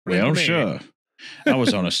Well, sure. I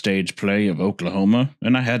was on a stage play of Oklahoma,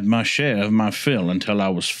 and I had my share of my fill until I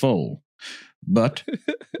was full. But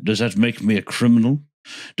does that make me a criminal?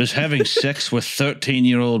 Does having sex with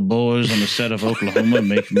 13-year-old boys on the set of Oklahoma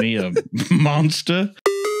make me a monster?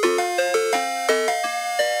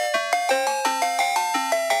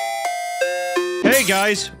 Hey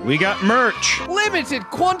guys, we got merch. Limited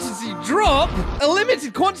quantity drop? A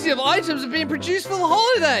limited quantity of items are being produced for the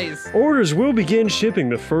holidays. Orders will begin shipping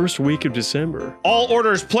the first week of December. All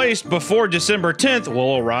orders placed before December 10th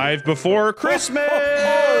will arrive before Christmas.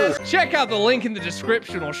 Check out the link in the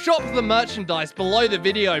description or shop the merchandise below the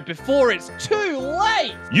video before it's too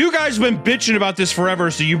late. You guys have been bitching about this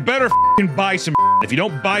forever, so you better f***ing buy some. If you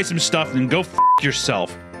don't buy some stuff, then go f***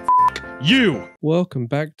 yourself. You. Welcome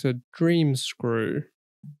back to Dream Screw.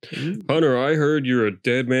 Hunter, I heard you're a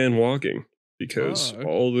dead man walking because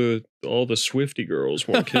all the Swifty girls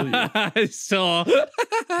want to kill you. I saw.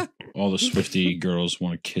 All the Swifty girls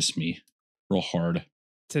want to kiss me real hard.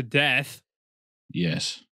 To death.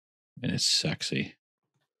 Yes. And it's sexy.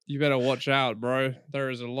 You better watch out, bro.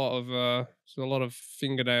 There is a lot of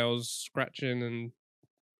fingernails scratching and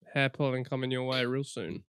hair pulling coming your way real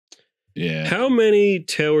soon. Yeah. How many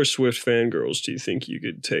Taylor Swift fangirls do you think you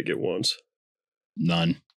could take at once?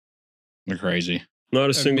 None. They're crazy. Not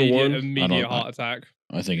a single one? Immediate heart attack.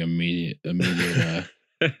 I think immediate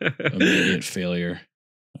failure.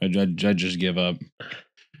 I'd just give up.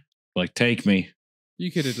 Like, take me.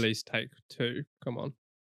 You could at least take two. Come on.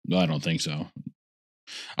 No, I don't think so.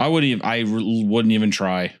 I wouldn't even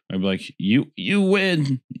try. I'd be like, you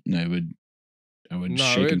win. I would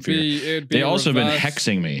shake in fear. They also have been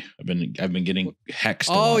hexing me. I've been getting hexed.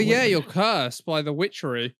 Oh yeah, you're cursed by the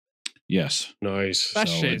witchery. Yes. Nice. That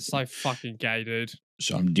shit's so fucking gay, dude.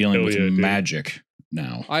 So I'm dealing with magic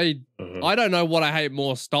now. I don't know what I hate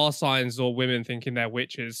more, star signs or women thinking they're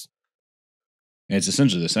witches. It's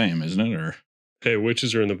essentially the same, isn't it? Or hey,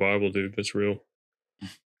 witches are in the Bible, dude. That's real.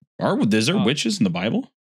 Is there witches in the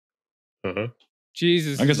Bible? Uh-huh.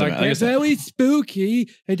 Jesus, I guess they're very spooky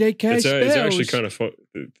and they cast spells. It's actually kind of fun.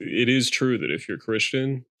 It is true that if you're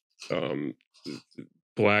Christian,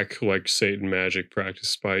 black like Satan magic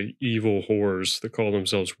practiced by evil whores that call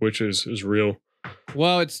themselves witches is real.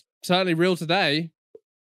 Well, it's certainly real today.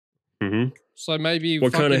 Mm-hmm. So maybe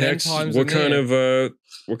what kind of hex? What kind of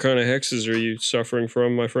hexes are you suffering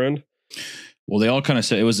from, my friend? Well, they all kind of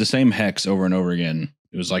said it was the same hex over and over again.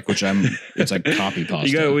 It was like it's like copy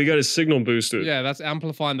pasta. We got to signal boost it. Yeah, that's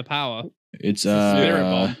amplifying the power. It's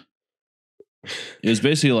it was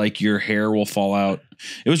basically like your hair will fall out.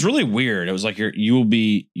 It was really weird. It was like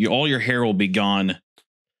all your hair will be gone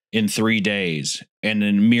in 3 days, and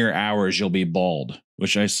in mere hours you'll be bald.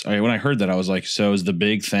 Which when I heard that, I was like, so is the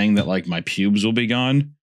big thing that like my pubes will be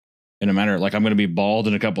gone in a matter like I'm going to be bald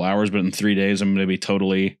in a couple hours, but in 3 days I'm going to be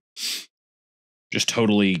totally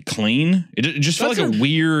clean. It just felt like a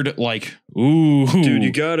weird, like, ooh, dude,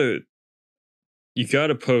 you gotta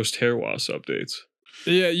post hair wash updates.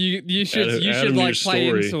 Yeah, you should like play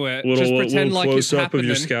into it. Little, just pretend like it's close up happening. of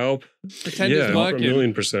your scalp. Pretend it's working.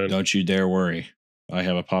 1,000,000%. Don't you dare worry. I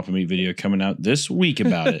have a Papa Meat video coming out this week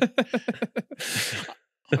about it.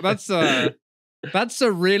 That's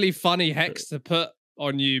a really funny hex to put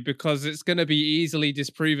on you because it's going to be easily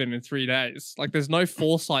disproven in 3 days. Like, there's no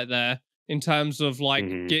foresight there in terms of like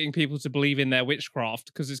getting people to believe in their witchcraft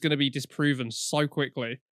because it's going to be disproven so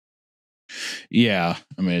quickly. Yeah,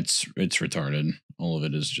 I mean it's retarded. All of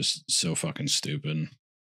it is just so fucking stupid.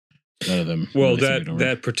 None of them. Well,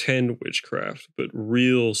 that pretend witchcraft, but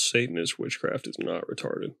real Satanist witchcraft is not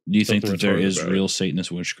retarded. Do you think that there is real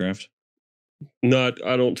Satanist witchcraft? I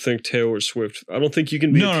don't think Taylor Swift. I don't think you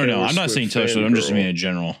can be. No. I'm not saying Taylor Swift. I'm just saying in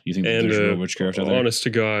general. You think that there's real witchcraft out there? Honest to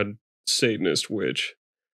God, Satanist witch.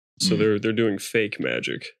 So they're doing fake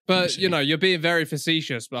magic. But you're being very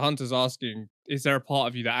facetious. But Hunter's asking, is there a part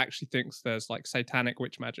of you that actually thinks there's like satanic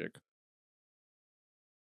witch magic?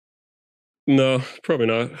 No, probably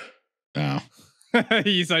not. Oh.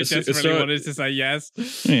 You so desperately wanted to say yes.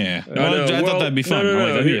 Yeah, I thought that'd be fun. No,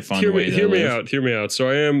 that'd be a fun way. Hear me out. So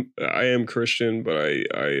I am Christian, but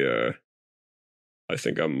I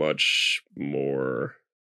think I'm much more.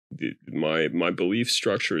 My belief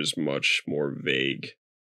structure is much more vague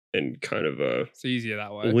and kind of it's easier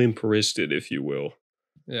that way, limp-wristed, if you will.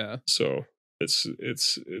 Yeah. So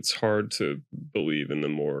it's hard to believe in the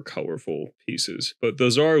more colorful pieces, but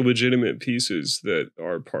those are legitimate pieces that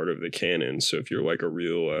are part of the canon. So if you're like a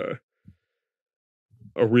real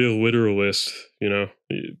literalist,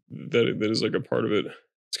 that is like a part of it.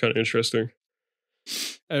 It's kind of interesting.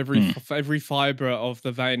 Every fiber of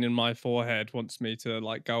the vein in my forehead wants me to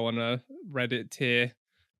like go on a Reddit tier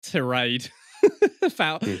tirade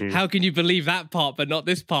about how can you believe that part but not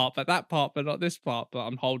this part, but that part but not this part. But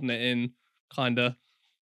I'm holding it in, kinda.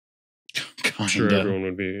 I'm sure everyone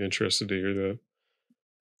would be interested to hear that.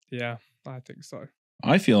 Yeah, I think so.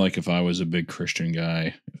 I feel like if I was a big Christian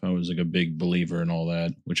guy, if I was like a big believer and all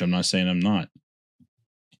that, which I'm not saying I'm not,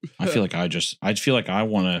 I feel like I'd go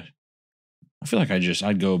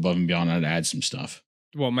above and beyond. I'd add some stuff.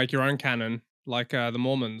 Well, make your own canon, like the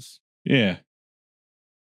Mormons. Yeah.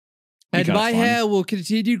 And my hair will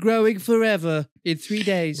continue growing forever in 3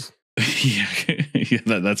 days. Yeah,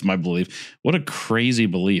 that's my belief. What a crazy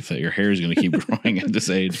belief that your hair is going to keep growing at this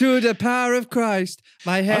age. Through the power of Christ,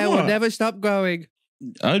 my hair will never stop growing.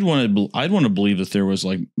 I'd want to believe that there was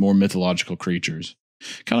like more mythological creatures.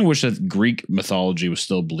 Kind of wish that Greek mythology was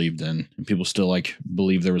still believed in, and people still like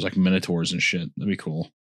believe there was like minotaurs and shit. That'd be cool.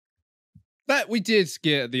 But we did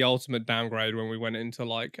get the ultimate downgrade when we went into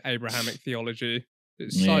like Abrahamic theology.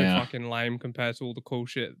 It's so fucking lame compared to all the cool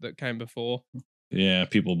shit that came before. Yeah,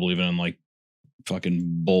 people believing in like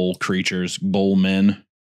fucking bull creatures, bull men.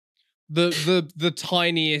 The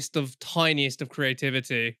tiniest of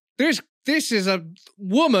creativity. This is a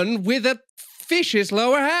woman with a fish's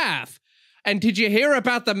lower half. And did you hear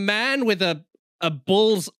about the man with a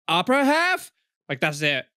bull's upper half? Like, that's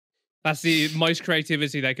it. That's the most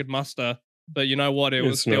creativity they could muster. But you know what? It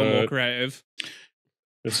was still more creative.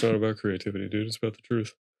 It's not about creativity, dude. It's about the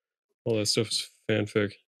truth. All that stuff is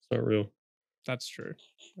fanfic. It's not real. That's true,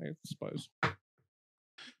 I suppose.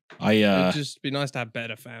 It'd just be nice to have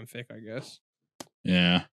better fanfic, I guess.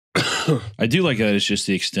 Yeah. I do like that it's just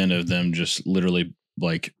the extent of them just literally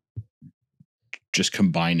like just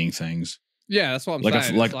combining things. Yeah, that's what I'm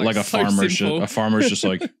saying. Like a farmer's just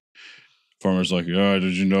like farmer's like, yeah,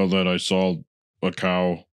 did you know that I saw a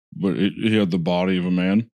cow, but he had the body of a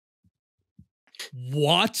man?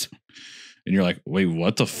 What? And you're like, wait,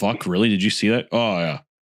 what the fuck? Really? Did you see that? Oh yeah.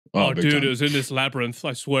 Oh dude, time. It was in this labyrinth,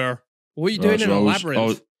 I swear. What are you doing in a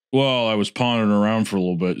labyrinth? I was pondering around for a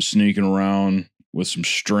little bit, sneaking around with some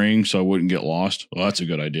string so I wouldn't get lost. Well, that's a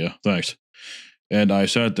good idea. Thanks. And I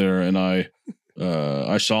sat there and I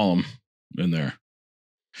saw him in there.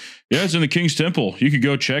 Yeah, it's in the King's Temple. You could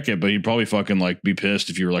go check it, but he'd probably fucking like be pissed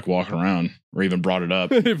if you were like walking around or even brought it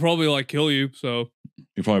up. He'd probably like kill you. So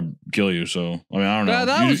he'd probably kill you. So I mean, I don't know.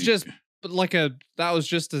 That was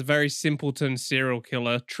just a very simpleton serial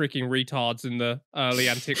killer tricking retards in the early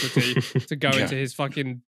antiquity to go into his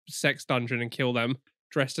fucking sex dungeon and kill them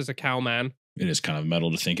dressed as a cowman. It is kind of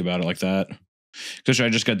metal to think about it like that. Because I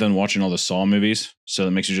just got done watching all the Saw movies, so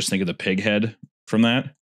that makes you just think of the pig head from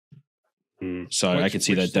that. So I could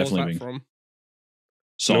see that definitely being from.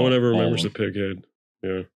 Saw, no one ever remembers the pig head.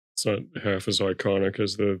 Yeah, it's not half as iconic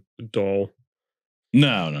as the doll.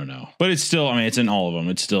 No. But it's still, I mean, it's in all of them.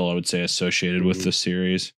 It's still, I would say, associated with the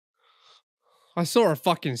series. I saw a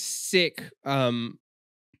fucking sick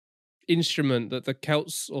instrument that the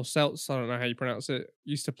Celts, I don't know how you pronounce it,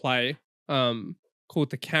 used to play, called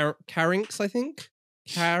the Carynx, I think.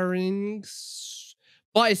 Carynx.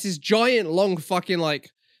 But it's this giant, long fucking, like,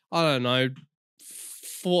 I don't know,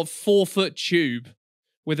 4-foot tube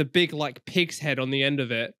with a big, like, pig's head on the end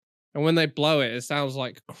of it. And when they blow it, it sounds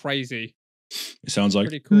like crazy. It sounds like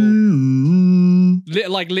pretty cool.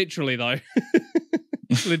 Like literally though.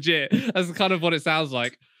 Legit. That's kind of what it sounds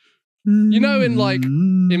like. You know, in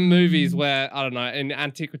movies where, I don't know, in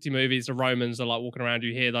antiquity movies, the Romans are like walking around,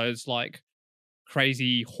 you hear those like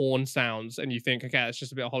crazy horn sounds and you think, okay, it's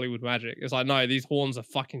just a bit of Hollywood magic. It's like, no, these horns are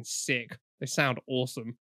fucking sick. They sound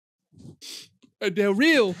awesome. And they're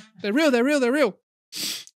real. They're real.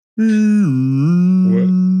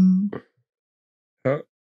 What?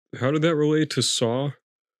 How did that relate to Saw?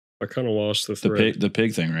 I kind of lost the thread. The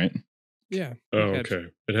pig thing, right? Yeah. Oh, okay.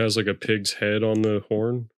 It has like a pig's head on the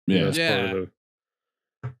horn. Yeah. That's part of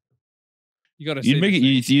you gotta. You'd make it.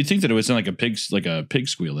 You'd think that it would sound like a pig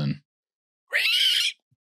squeal. Then.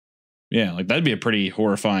 Yeah, like that'd be a pretty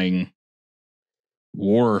horrifying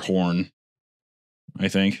war horn. I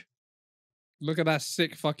think. Look at that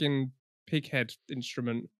sick fucking pig head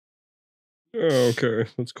instrument. Oh, okay.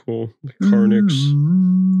 That's cool. Carnix.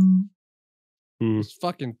 It's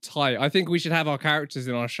fucking tight. I think we should have our characters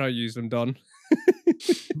in our show use them, Don.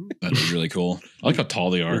 That'd be really cool. I like how tall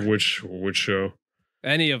they are. Which show?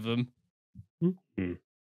 Any of them.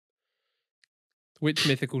 Which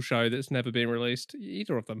mythical show that's never been released?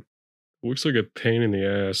 Either of them. Looks like a pain in the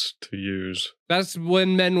ass to use. That's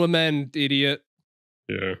when men were men, idiot.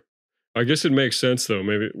 Yeah. I guess it makes sense though.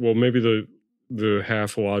 Maybe the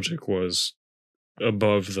half logic was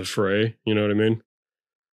above the fray, you know what I mean?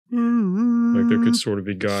 Like there could sort of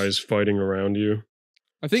be guys fighting around you.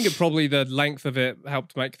 I think it probably the length of it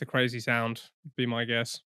helped make the crazy sound, would be my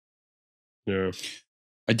guess. Yeah.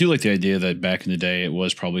 I do like the idea that back in the day, it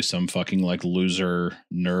was probably some fucking like loser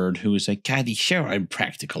nerd who was like, God, these sure are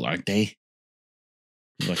practical, aren't they?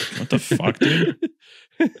 Like, what the fuck, dude?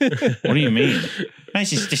 What do you mean? They're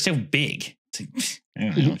so big.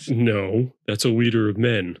 No, that's a leader of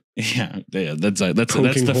men. Yeah, that's the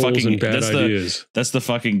Poking fucking holes in bad that's ideas. that's the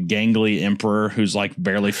fucking gangly emperor who's like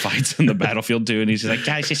barely fights in the battlefield too, and he's just like,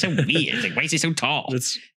 guys, he's so weird. Like, why is he so tall?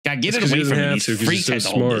 God, get it away from me. These freaks have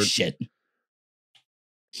all this shit.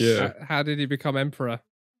 Yeah. How did he become emperor?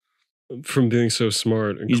 From being so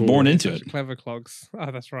smart. And He's cool. born into it. Clever clogs.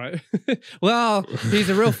 Oh, that's right. Well, he's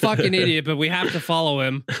a real fucking idiot, but we have to follow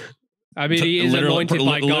him. I mean, he is anointed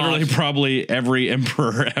by God. Literally, probably every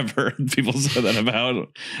emperor ever. People say that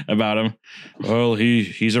about him. Well,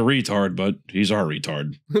 he's a retard, but he's our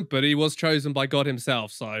retard. But he was chosen by God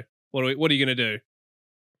himself. So what are you gonna do?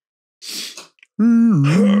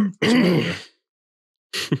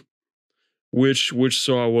 Which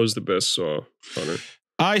Saw was the best Saw, Hunter?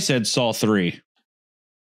 I said Saw 3.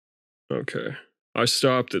 Okay. I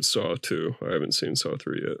stopped at Saw 2. I haven't seen Saw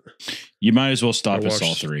 3 yet. You might as well stop at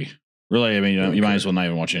Saw 3. Really, I mean, you might as well not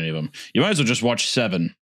even watch any of them. You might as well just watch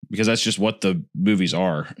 7, because that's just what the movies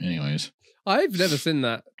are, anyways. I've never seen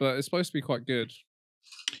that, but it's supposed to be quite good.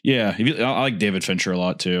 Yeah, I like David Fincher a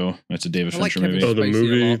lot too. That's a David Fincher movie. Oh,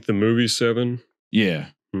 the movie 7? Yeah.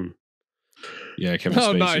 Yeah, Kevin Spacey.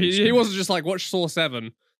 Oh, no, he wasn't just like, watch Saw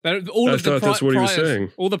 7. I thought that's what he was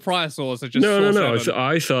saying. All the prior Saws are just No.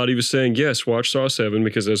 I thought he was saying, yes, watch Saw 7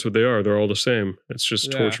 because that's what they are. They're all the same. It's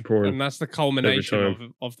just torture porn. And that's the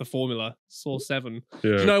culmination of the formula. Saw 7. Yeah. Do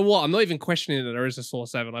you know what? I'm not even questioning that there is a Saw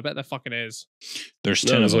 7. I bet there fucking is. There's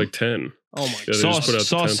 10 there's of them. like 10. Oh my God.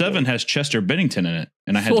 Saw 7 has Chester Bennington in it,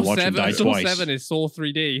 and I had to watch him die twice. Saw 7 is Saw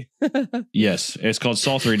 3D. Yes, it's called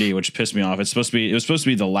Saw 3D, which pissed me off. It was supposed to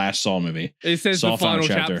be the last Saw movie. It says Saw the final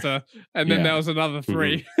chapter, and then there was another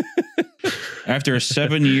 3. After a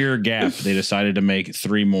 7-year gap, they decided to make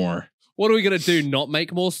 3 more. What are we gonna do? Not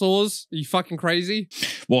make more Saws? Are you fucking crazy?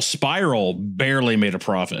 Well, Spiral barely made a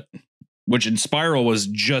profit, which in Spiral was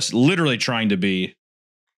just literally trying to be.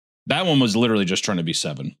 That one was literally just trying to be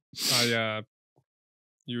 7.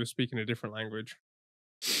 You were speaking a different language.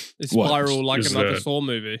 Is Spiral like another Saw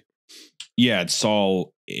movie? Yeah, it's Saw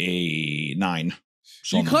 9.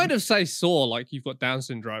 You kind of say Saw like you've got Down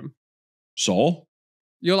syndrome. Saul?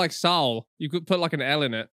 You're like Saul. You could put like an L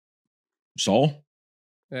in it. Saul?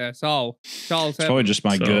 Yeah, Saul. It's probably just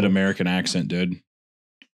my good American accent, dude.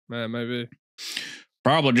 Yeah, maybe.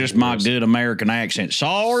 Probably just my good American accent.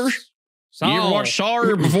 Saul? You ever watched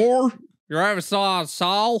Saw before? You ever saw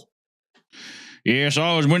Saul? Yes, I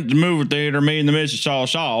always went to the movie theater. Me and the missus saw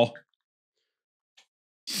Saul.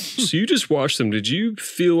 So you just watched them. Did you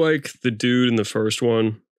feel like the dude in the first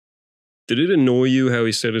one? Did it annoy you how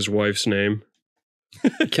he said his wife's name?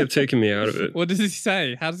 It kept taking me out of it. What does he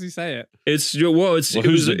say? How does he say it? It was almost Are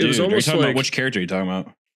you talking like about which character are you talking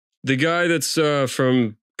about? The guy that's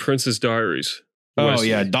from Princess Diaries. Oh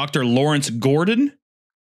Wesley. yeah, Dr. Lawrence Gordon.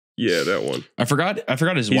 Yeah, that one. I forgot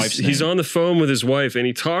his wife's name. He's on the phone with his wife, and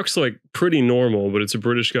he talks like pretty normal, but it's a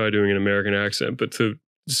British guy doing an American accent. But to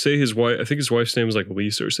say his wife, I think his wife's name was like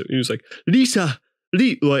Lisa or something. He was like Lisa,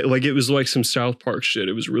 like it was like some South Park shit.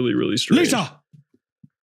 It was really, really strange. Lisa.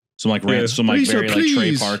 Some Lisa, very like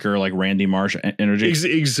Trey Parker, like Randy Marsh energy.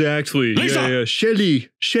 Exactly. Lisa. Yeah. Shelly.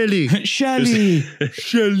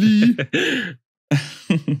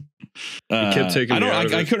 Kept taking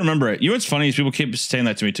I couldn't remember it. You know what's funny is people keep saying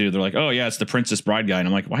that to me too. They're like, "Oh yeah, it's the Princess Bride guy," and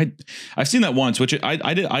I'm like, "Why?" I've seen that once, which I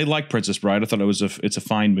like Princess Bride. I thought it's a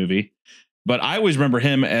fine movie, but I always remember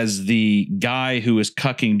him as the guy who is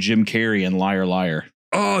cucking Jim Carrey in Liar Liar.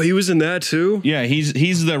 Oh, he was in that too. Yeah,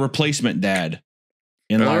 he's the replacement dad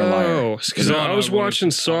in Liar Liar. Because I was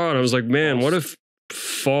watching Saw and I was like, man, what a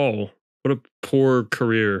fall! What a poor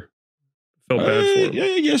career. Felt bad for him. Yeah,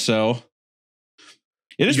 I guess so.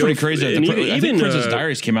 It is pretty crazy. I think Princess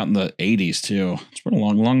Diaries came out in the 80s too. It's been a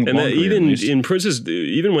long. And even in Princess,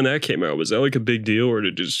 even when that came out, was that like a big deal, or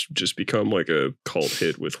did it just become like a cult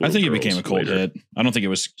hit with? I think it became a cult hit. I don't think it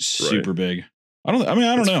was super big. I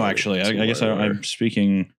don't know. Actually, I guess I'm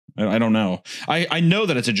speaking. I don't know. I know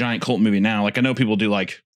that it's a giant cult movie now. Like I know people do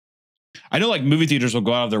like. I know like movie theaters will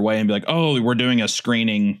go out of their way and be like, oh, we're doing a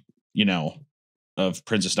screening, of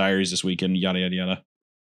Princess Diaries this weekend. Yada yada yada.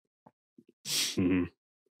 Mm-hmm.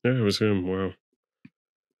 Yeah, it was him. Wow.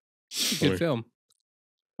 Good film.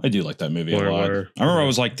 I do like that movie a lot. I remember I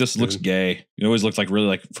was like, this looks gay. It always looked like really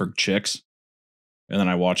like for chicks. And then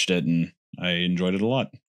I watched it and I enjoyed it a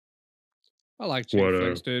lot. I like chick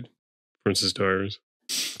flicks, dude. Princess Diaries.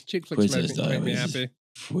 Chick flicks Princess make me Diaries. happy.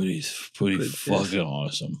 Pretty fucking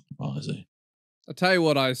awesome, honestly. I'll tell you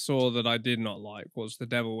what I saw that I did not like was The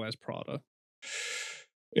Devil Wears Prada.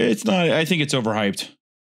 It's not. I think it's overhyped.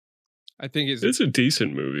 I think It's a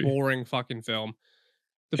decent movie. boring fucking film.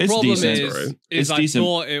 The It's problem decent. is It's I decent.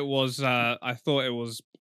 thought it was I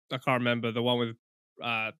can't remember the one with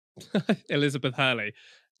Elizabeth Hurley,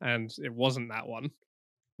 and it wasn't that one.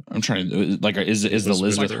 I'm trying to like. Is the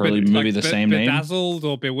Elizabeth Like, Hurley movie the same name? Bedazzled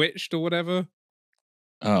or Bewitched or whatever.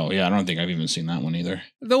 Oh yeah, I don't think I've even seen that one either.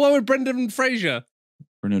 The one with Brendan Fraser.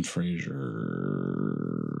 Brendan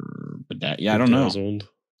Fraser. But that, yeah, I don't know. Bedazzled.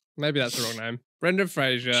 Maybe that's the wrong name. Brendan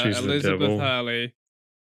Fraser, She's the Elizabeth devil. Hurley.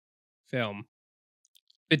 Film.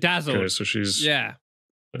 Bedazzled. Okay, so she's Yeah.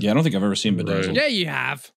 Yeah, I don't think I've ever seen Bedazzled. Right. Yeah, you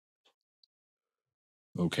have.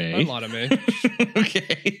 Okay. Don't lie to me.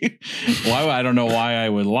 Okay. Well, I don't know why I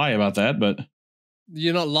would lie about that, but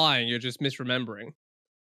You're not lying. You're just misremembering.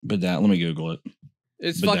 let me Google it.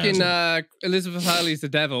 It's Bedazzled. fucking Elizabeth Hurley's the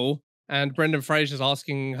devil, and Brendan Fraser's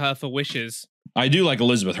asking her for wishes. I do like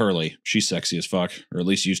Elizabeth Hurley. She's sexy as fuck, or at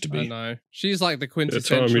least used to I be. know. She's like the Tom, you're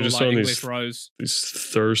quintessential just like, on English Rose. these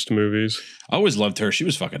thirst movies. I always loved her. She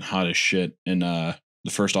was fucking hot as shit in the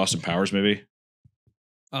first Austin Powers movie.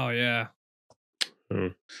 Oh, yeah.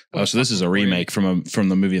 Oh, so this is a remake from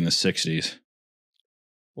the movie in the 60s.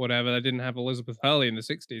 Whatever. They didn't have Elizabeth Hurley in the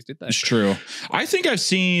 60s, did they? It's true. I think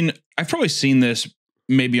I've probably seen this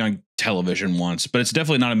maybe on television once, but it's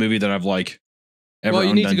definitely not a movie that I've like ever Well, you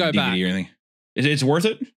owned need to on go DVD back. or anything. It's worth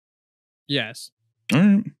it? Yes. All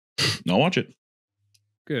right. I'll watch it.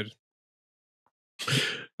 Good.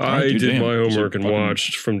 I dude, did damn. my homework and Fucking-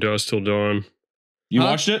 watched From Dusk Till Dawn. You Huh?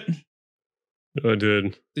 watched it? I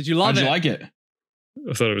did. Did you love How'd it? you like it?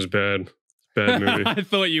 I thought it was bad. Bad movie. I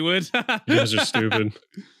thought you would. You guys are stupid.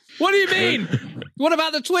 What do you mean? What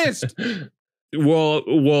about the twist?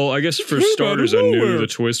 Well, I guess for Came out of starters, I knew nowhere. the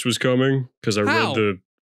twist was coming because I How? read the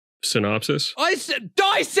synopsis. I said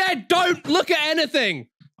don't look at anything.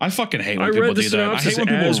 I fucking hate when I people read the do that. I hate synopsis when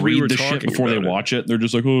as people we read were the shit talking before they about it. watch it. They're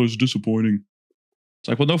just like, oh, it's disappointing. It's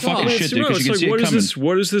like, well, no fucking it's- shit, dude, because you can see what it is coming.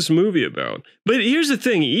 what is this movie about? But here's the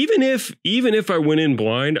thing: even if I went in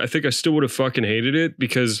blind, I think I still would have fucking hated it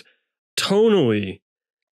because tonally,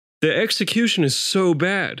 the execution is so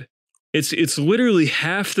bad. It's literally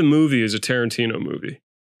half the movie is a Tarantino movie,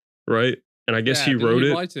 right? And I guess Yeah, he didn't wrote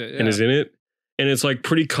it write it? and is in it, and it's like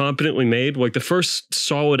pretty competently made. Like the first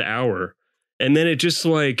solid hour, and then it just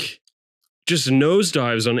nosedives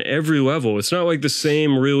on every level. It's not like the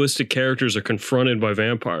same realistic characters are confronted by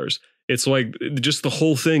vampires. It's like just the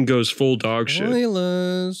whole thing goes full dog shit.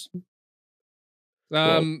 Spoilers.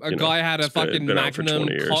 Well, A you know, guy had a it's been- fucking been out for Magnum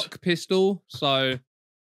 20 years. cock pistol. So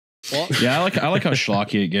what? Yeah, I like how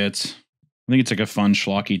schlocky it gets. I think it's like a fun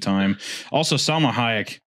schlocky time. Also, Salma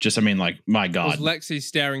Hayek. Just, I mean, like, my Was God. Lexi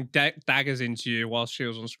staring daggers into you while she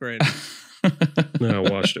was on screen? No, I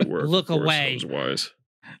watched it work. Look of course, away. I was wise.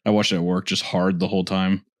 I watched it at work just hard the whole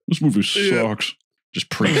time. This movie Yeah. sucks. Just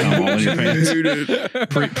pre-cum all in your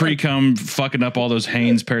pants. Pre-cum fucking up all those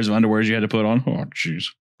Hanes pairs of underwears you had to put on. Oh, jeez.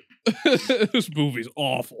 This movie's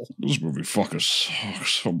awful. This movie fucking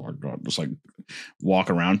sucks. Oh, my God. Just like walk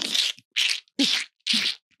around.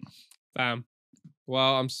 Damn.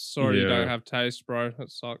 Well, I'm sorry you Yeah. don't have taste, bro.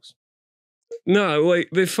 That sucks. No, like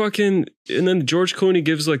they fucking, and then George Clooney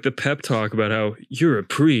gives like the pep talk about how you're a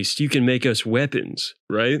priest, you can make us weapons,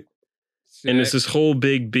 right? And it's Sick. this whole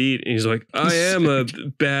big beat, and he's like, I am a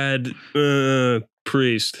bad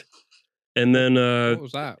priest, and then What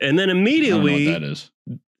was that? and then I don't know immediately, what that is.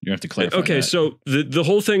 You have to clarify. okay, that. so the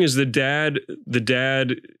whole thing is the dad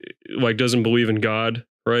like doesn't believe in God,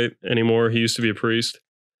 right, anymore. He used to be a priest,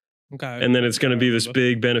 Okay. and then it's going to be this Remember.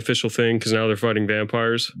 big beneficial thing because now they're fighting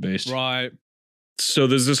vampires. based. Right. So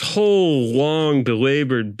there's this whole long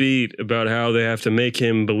belabored beat about how they have to make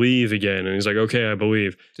him believe again, and he's like, "Okay, I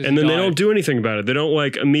believe." Does And he then they die? don't do anything about it. They don't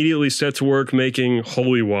like immediately set to work making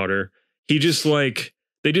holy water. He just like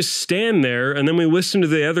they just stand there, and then we listen to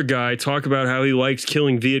the other guy talk about how he likes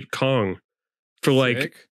killing Viet Cong for like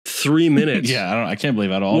Sick. 3 minutes. Yeah, I can't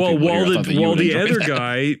believe at all. Well, people here while thought that you while would the enjoy other that.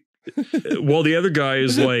 guy, while the other guy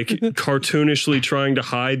is like cartoonishly trying to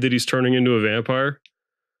hide that he's turning into a vampire.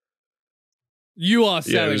 You are Yeah, it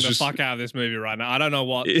selling was the just- fuck out of this movie right now. I don't know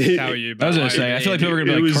what to tell you. But I was gonna say, I feel like people are gonna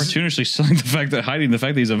be it like was- cartoonishly selling the fact that hiding the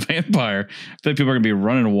fact that he's a vampire. I feel like people are gonna be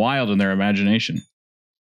running wild in their imagination.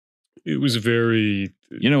 It was very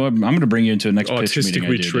You know what? I'm gonna bring you into a next pitch meeting. I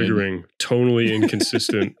autistically do, dude. triggering, tonally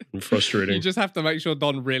inconsistent, and you frustrating. just have to make sure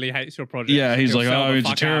Don really hates your project. Yeah, he's He'll like, sell oh, the it's a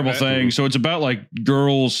fuck out terrible of it. thing. So it's about like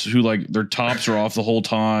girls who like their tops are off the whole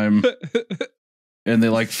time. and they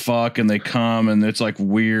like fuck and they come and it's like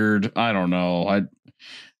weird. I don't know. I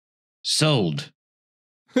sold.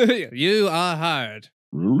 You are hired.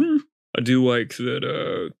 I do like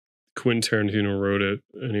that Quentin Tarantino wrote it,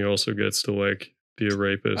 and he also gets to like be a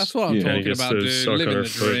rapist. That's what I'm Yeah. talking about, dude. Living the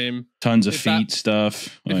dream. Tons of If that- feet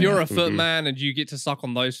stuff. If Oh, you're yeah. a foot man and you get to suck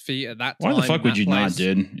on those feet at that Why time, the fuck in would that you place, not,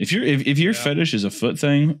 dude? If your fetish is a foot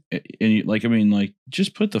thing, and you, like, I mean, like,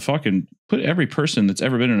 just put every person that's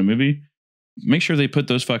ever been in a movie, make sure they put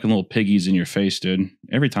those fucking little piggies in your face, dude.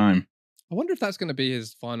 Every time. I wonder if that's going to be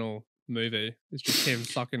his final movie. It's just him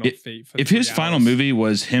sucking on feet. For If 3 his final hours. movie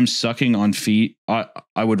was him sucking on feet, I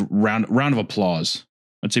would round of applause.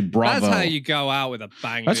 I'd say bravo. That's how you go out with a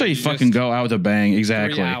bang. That's how dude. you fucking go out with a bang.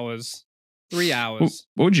 Exactly. 3 hours. 3 What, hours.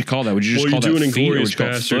 what would you call that? Would you just Well, you call do that an feet or would Inglorious you call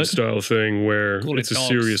it Bastard foot? style thing where Call it it's a dogs.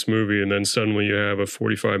 serious movie, and then suddenly you have a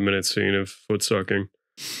 45-minute scene of foot sucking.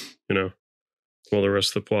 You know, while the rest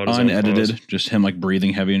of the plot is on pause. Unedited, just him like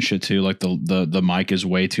breathing heavy and shit too. Like the mic is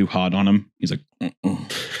way too hot on him. He's like, oh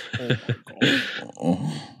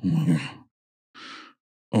my god,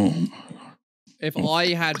 oh my god. If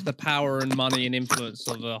I had the power and money and influence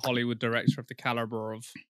of a Hollywood director of the caliber of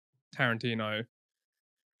Tarantino,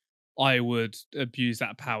 I would abuse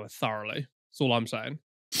that power thoroughly. That's all I'm saying.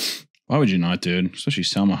 Why would you not, dude? Especially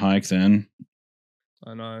Selma Hayek. Then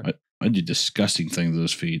I know. I'd do disgusting things with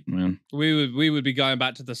those feet, man. We would be going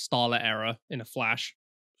back to the Starlet era in a flash.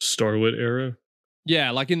 Starlet era. Yeah,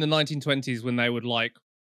 like in the 1920s when they would like,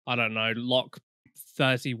 I don't know, lock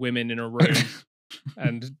 30 women in a room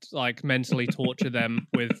and like mentally torture them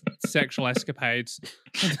with sexual escapades.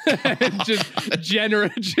 And just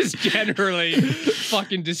generally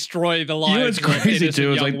fucking destroy the lives what's of crazy, innocent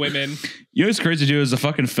too, is, young like, women. You know what's crazy too is the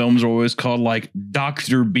fucking films are always called like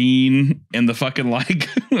Dr. Bean and the fucking like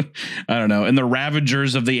I don't know, and the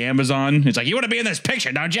Ravagers of the Amazon. It's like, you want to be in this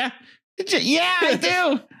picture, don't you? Yeah, I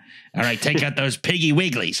do. All right, take out those piggy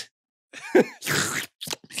wigglies.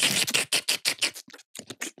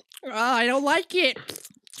 I don't like it.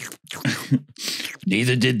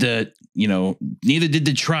 Neither did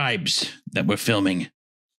the tribes that we're filming.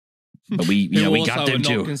 But we Who got also them are not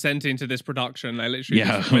too. consenting to this production. They literally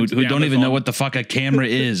Yeah, just who went to the don't even know Amazon. what the fuck a camera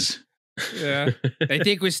is. Yeah. They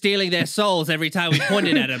think we're stealing their souls every time we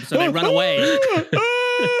pointed at them, so they run away.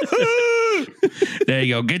 There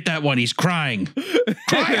you go. Get that one. He's crying.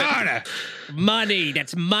 Cry harder. Money.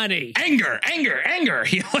 That's money. Anger. Yelling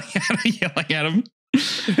at him.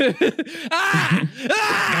 Ah!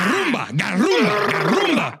 Ah!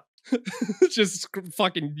 Garumba. Just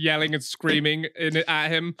fucking yelling and screaming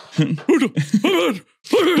at him.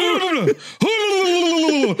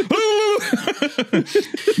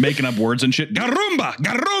 Making up words and shit.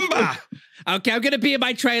 Garumba. Okay, I'm gonna be in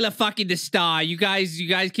my trailer fucking the star. You guys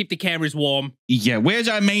keep the cameras warm. Yeah, where's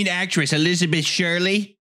our main actress, Elizabeth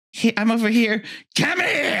Shirley? Hey, I'm over here. Come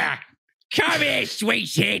here. Come here, sweet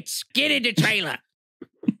hits. Get in the trailer.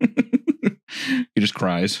 He just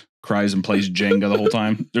cries and plays Jenga the whole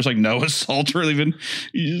time. There's like no assault or even.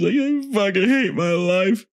 He's just like, I fucking hate my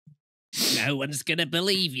life. No one's gonna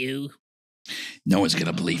believe you. No one's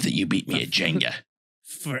gonna believe that you beat me at Jenga.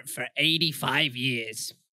 For 85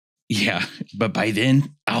 years. Yeah, but by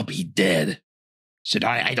then I'll be dead. So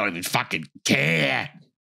I don't even fucking care.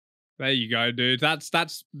 There you go, dude.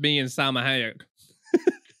 That's me and Salma Hayek.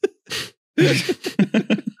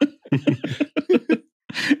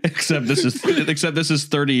 Except this is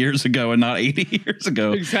 30 years ago and not 80 years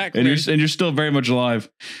ago. Exactly. And you're still very much alive.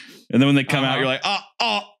 And then when they come out, you're like,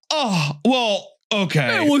 well,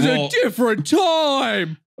 okay. It was well, a different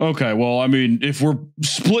time. okay, well, I mean, if we're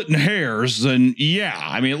splitting hairs, then yeah.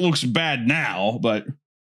 I mean, it looks bad now, but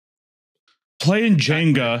playing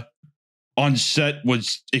Jenga on set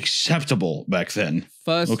was acceptable back then.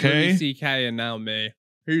 First Okay. Louis C.K. and now me.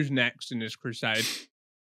 Who's next in this crusade?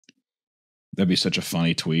 That'd be such a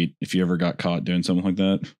funny tweet if you ever got caught doing something like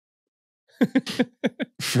that.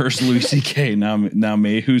 First Louis C.K., now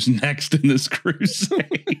me. Who's next in this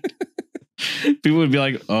crusade? People would be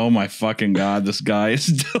like, oh my fucking God, this guy is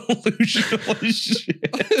delusional as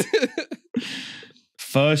shit.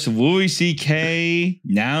 First Louis C.K.,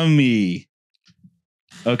 now me.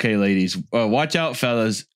 Okay, ladies. Watch out,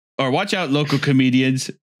 fellas. Or watch out, local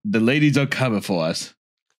comedians. The ladies are coming for us.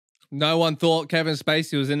 No one thought Kevin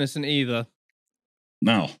Spacey was innocent either.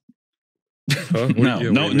 No. Huh?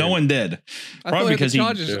 No one did. I Probably thought because the he-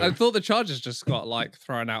 charges. Yeah. I thought the charges just got like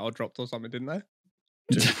thrown out or dropped or something, didn't they?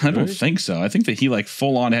 I don't think so. I think that he like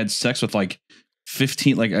full on had sex with like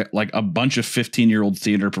 15, like a bunch of 15-year-old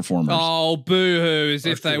theater performers. Oh, boo-hoo, as I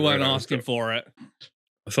if they feel weren't right. asking for it.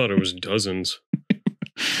 I thought it was dozens.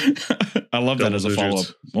 I love that Double as a digits. follow-up.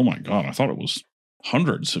 Oh my God, I thought it was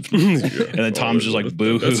hundreds of and then Tom's just like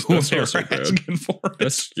boo hoo that's not so bad. asking for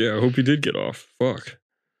it. I hope he did get off. Fuck.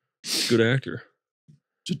 Good actor.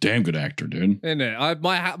 He's a damn good actor, dude. Isn't it?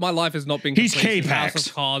 My life has not been He's complete since House K-Pax.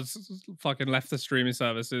 of Cards fucking left the streaming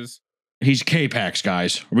services. He's K-Pax,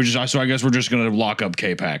 guys. So I guess we're just gonna lock up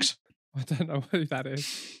K-Pax. I don't know who that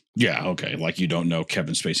is. Yeah, okay. Like you don't know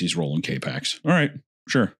Kevin Spacey's role in K-Pax. All right,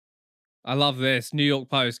 sure. I love this. New York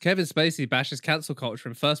Post. Kevin Spacey bashes cancel culture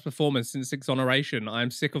in first performance since exoneration. I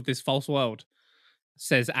am sick of this false world,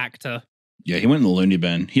 says actor. Yeah, he went in the loony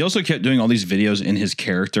bin. He also kept doing all these videos in his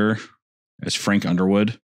character as Frank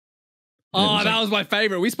Underwood. Oh, that was my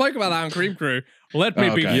favorite. We spoke about that on Cream Crew. Let me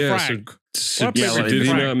be Okay. Yeah, Frank. so Let me yeah, be did he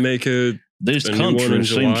Frank. not make This a new one country in seems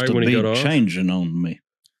July to when he be got off? changing on me.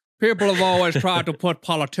 People have always tried to put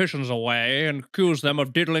politicians away and accuse them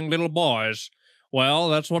of diddling little boys. Well,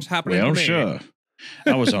 that's what's happening Well, to me. sure.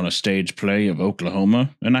 I was on a stage play of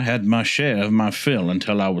Oklahoma, and I had my share of my fill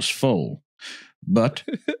until I was full. But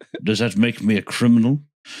does that make me a criminal?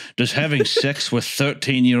 Does having sex with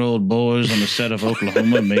 13-year-old boys on the set of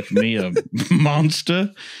Oklahoma make me a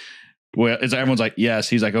monster? Well, everyone's like, yes.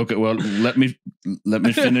 He's like, okay, well, let me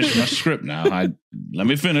finish my script now. Let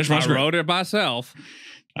me finish my I script. wrote it myself.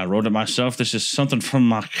 I wrote it myself. This is something from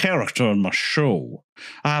my character in my show.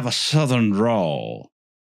 I have a southern drawl.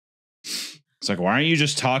 It's like, why aren't you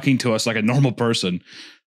just talking to us like a normal person?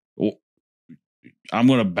 Well, I'm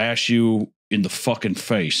going to bash you in the fucking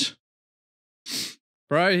face.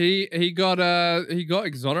 Bro, he got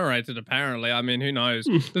exonerated apparently. I mean, who knows?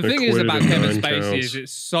 The thing is Acquitted about of Kevin 9 Spacey counts. is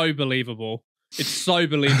it's so believable. It's so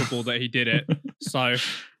believable that he did it. So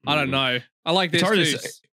I don't know. I like this It's hard too. to say.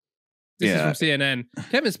 This Yeah. is from CNN.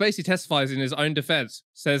 Kevin Spacey testifies in his own defense,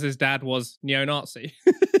 says his dad was neo-Nazi.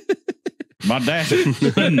 My dad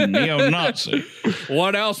is a neo-Nazi.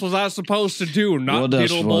 What else was I supposed to do? Not What else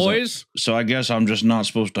diddle was I- boys? So I guess I'm just not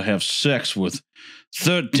supposed to have sex with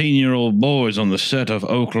 13-year-old boys on the set of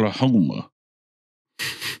Oklahoma.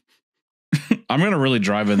 I'm going to really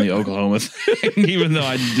drive in the Oklahoma thing, even though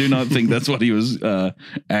I do not think that's what he was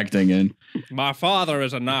acting in. My father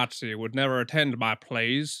is a Nazi, would never attend my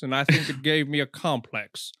plays, and I think it gave me a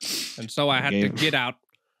complex. And so I had to get out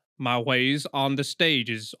my ways on the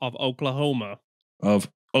stages of Oklahoma. Of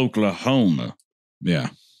Oklahoma.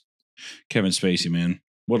 Yeah. Kevin Spacey, man.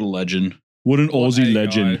 What a legend. What an What Aussie a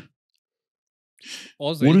legend. guy.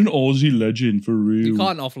 Aussie. What an Aussie legend for real. You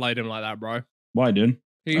can't offload him like that, bro. Why, dude?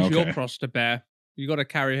 He's Okay. your cross to bear. You got to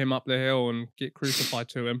carry him up the hill and get crucified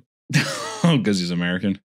to him. Oh, because he's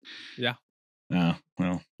American. Yeah. Oh,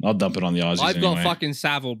 well, I'll dump it on the Aussies I've anyway. got fucking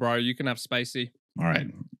Savile, bro. You can have Spacey. All right.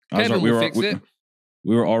 Kevin will fix it.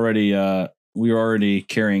 We were already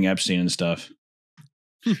carrying Epstein and stuff.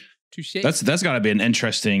 Touche. That's got to be an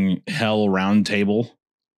interesting hell round table.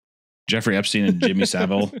 Jeffrey Epstein and Jimmy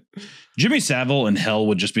Savile. Jimmy Savile in hell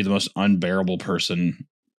would just be the most unbearable person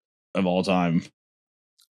of all time.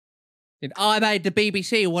 I made the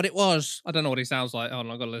BBC what it was. I don't know what he sounds like. Oh,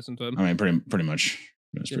 no, I've got to listen to him. I mean, pretty much.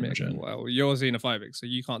 That's pretty much it. Well, you're xenophobic, so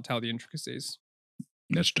you can't tell the intricacies.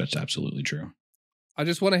 That's absolutely true. I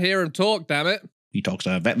just want to hear him talk, damn it. He talks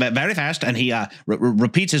very fast, and he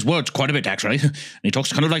repeats his words quite a bit, actually. And he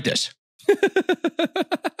talks kind of like this.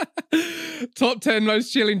 Top 10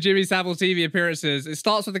 most chilling Jimmy Savile TV appearances. It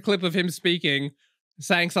starts with a clip of him speaking,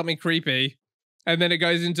 saying something creepy. And then it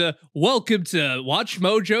goes into, welcome to Watch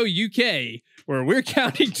Mojo UK, where we're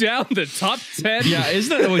counting down the top 10. Yeah,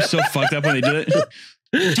 isn't that always so fucked up when they do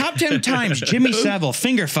it? Top 10 times Jimmy Savile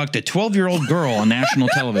finger fucked a 12-year-old girl on national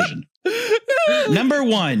television. Number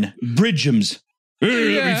 1, Bridgeham's. Hey,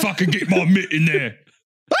 let Yeah. me fucking get my mitt in there.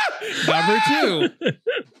 Number 2.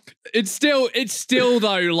 It's still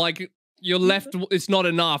though, like, you're left, it's not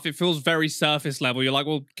enough. It feels very surface level. You're like,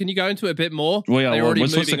 well, can you go into it a bit more? Well, yeah, They're well, already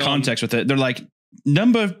what's the moving on. context with it? They're like,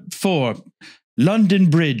 number 4,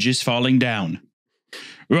 London Bridge is falling down.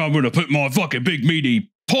 Well, I'm going to put my fucking big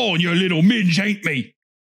meaty paw on your little minge, ain't me?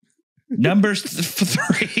 Number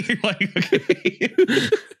 3, you're like, okay.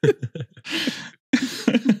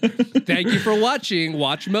 Thank you for watching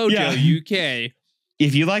Watch Mojo UK.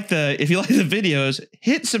 If you like the videos,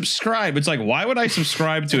 hit subscribe. It's like, why would I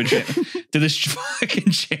subscribe to to this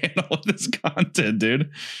fucking channel with this content, dude?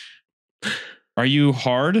 Are you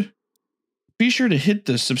hard? Be sure to hit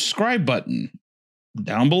the subscribe button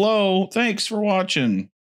down below. Thanks for watching.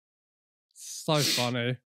 So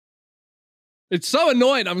funny. It's so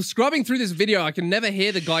annoying. I'm scrubbing through this video. I can never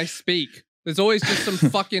hear the guy speak. There's always just some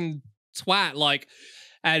fucking twat like,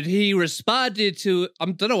 and he responded to, I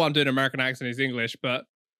don't know why I'm doing an American accent, he's English, but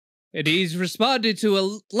he's responded to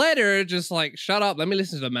a letter just like, shut up, let me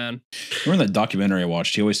listen to the man. Remember that documentary I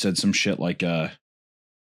watched? He always said some shit like,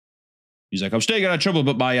 He's like, I'm staying out of trouble,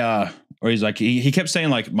 but my or he's like, he kept saying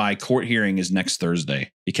like my court hearing is next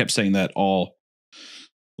Thursday. He kept saying that all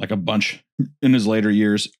like a bunch in his later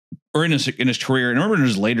years or in his career. And I remember in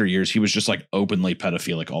his later years, he was just like openly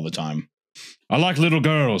pedophilic all the time. I like little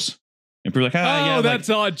girls. And people are like, yeah, that's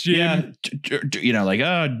like, our Jim. Yeah, like,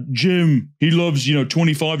 Jim, he loves,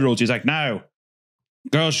 25-year-olds. He's like, no,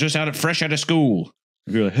 girls just fresh out of school.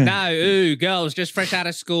 Like, No, girls just fresh out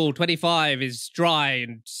of school. 25 is dry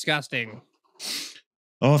and disgusting.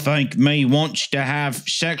 I think me wants to have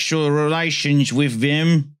sexual relations with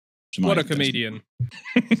them. What a comedian.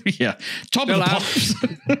 Yeah. Top of the pops.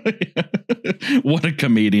 What a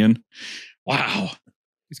comedian. Wow.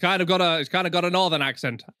 He's kind of got a northern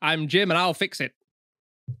accent. I'm Jim and I'll fix it.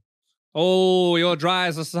 Oh, you're dry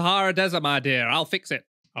as the Sahara Desert, my dear. I'll fix it.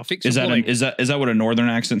 I'll fix it. Is that what a northern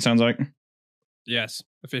accent sounds like? Yes,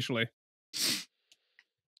 officially.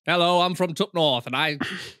 Hello, I'm from Tup North and I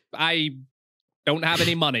don't have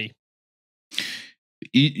any money.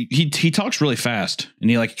 He talks really fast and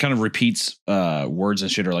he like kind of repeats words and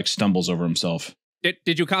shit or like stumbles over himself.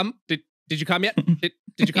 Did you come? Did you come yet?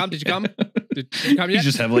 Did you come? Did you come? Did you come yet?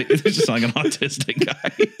 He's just like an autistic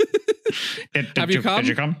guy. Have you come? Did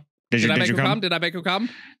you come? Did I make you come? Did I make you come?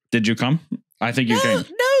 Did you come? I think you came.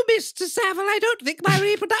 No, Mr. Savile, I don't think my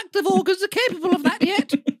reproductive organs are capable of that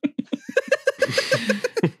yet.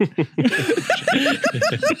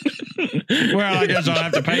 Well, I guess I'll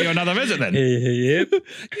have to pay you another visit then. Yep.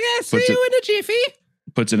 Yeah, see you in a jiffy.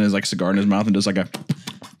 Puts in his like cigar in his mouth and just like a.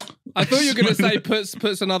 I thought you were gonna say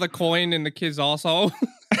puts another coin in the kid's arsehole.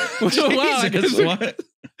 Well, What?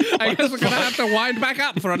 I guess we're gonna have to wind back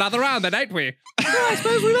up for another round then, ain't we? I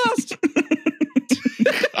suppose we must.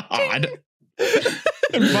 God.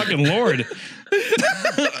 Fucking Lord.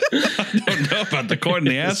 I don't know about the coin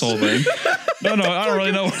in the asshole thing. No, I don't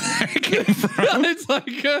really know where that came from.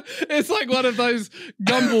 It's like one of those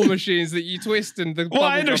gumball machines that you twist and the. Well,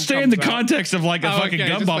 I understand the context of like a fucking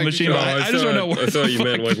gumball machine, but I just don't know. I thought you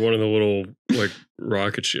meant like one of the little like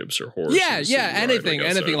rocket ships or horses. Yeah, anything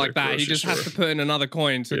like that. He just has to put in another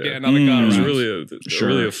coin to get another gun. gun. It was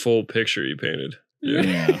really a full picture you painted.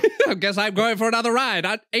 Yeah. I guess I'm going for another ride,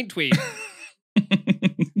 ain't we?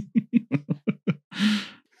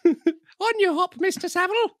 On your hop, Mr.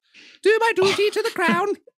 Savile. Do my duty to the crown.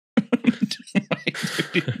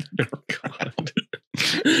 God.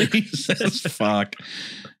 Jesus fuck.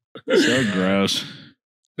 So gross.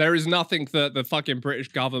 There is nothing that the fucking British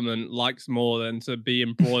government likes more than to be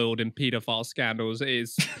embroiled in paedophile scandals. It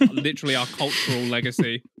is literally our cultural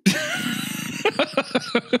legacy.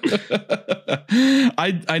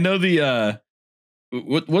 I know the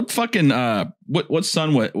what fucking what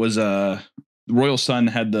son was royal son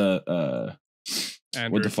had the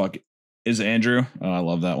Andrew. What the fuck is Andrew? Oh, I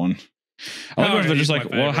love that one. I wonder if they're just like,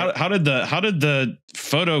 well, how did the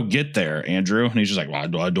photo get there, Andrew? And he's just like,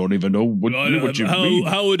 well, I don't even know what you mean.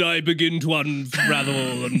 How would I begin to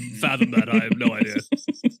unravel and fathom that? I have no idea.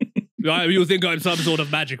 You think I'm some sort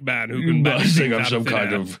of magic man who can I think I'm some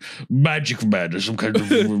kind of magic man or some kind of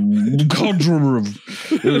conjurer of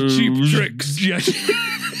cheap tricks. Yeah,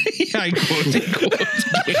 I quote.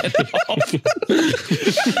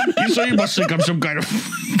 So you must think I'm some kind of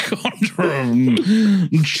conjurer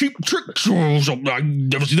of cheap tricks or something. I've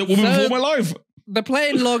never seen that woman before in my life. The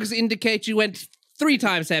plane logs indicate you went 3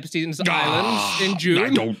 times to Epstein's Island in June. I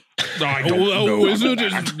don't know. Wizard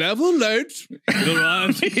is never late.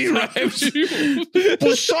 He arrives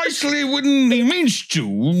precisely when he means to.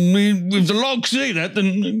 If the logs say that,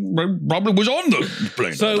 then probably was on the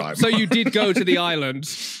plane at the time. So you did go to the island.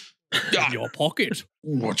 In your pocket.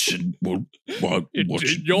 What's in your pocket?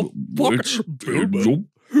 Bilbo.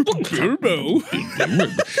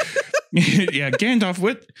 Yeah, Gandalf.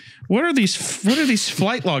 What are these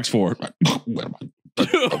flight logs for?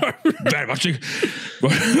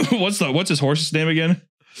 What's his horse's name again?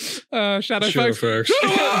 Shadowfax.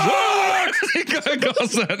 He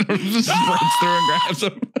goes and just runs through and grabs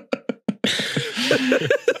him.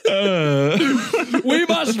 We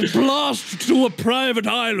must blast to a private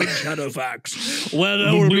island, Shadowfax, where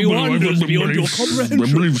there will be wonders beyond your comprehension.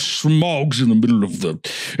 I believe Smog's in the middle of the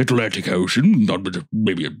Atlantic Ocean,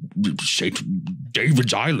 maybe St.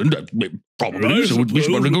 David's Island, probably. So we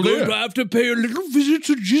should go there. We'll have to pay a little visit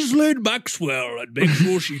to Ghislaine Maxwell and make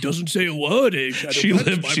sure she doesn't say a word, eh,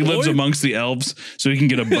 Shadowfax? She lives amongst the elves, so he can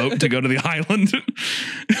get a boat to go to the island.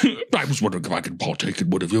 I was wondering if I could partake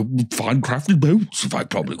in one of your fine crafted boats, if I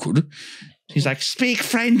probably could. He's like, speak,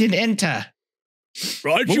 friend, and enter.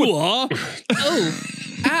 Right, what you are. Oh,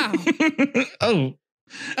 ow.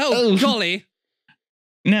 Oh, golly.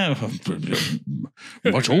 No,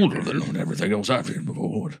 much older than everything else I've seen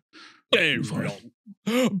before.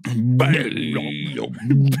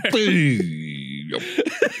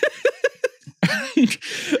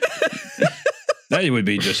 That would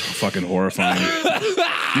be just fucking horrifying.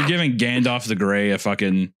 You're giving Gandalf the Grey a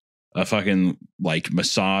fucking like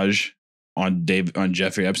massage on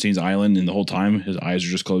Jeffrey Epstein's island, and the whole time his eyes are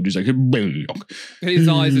just closed. He's like, his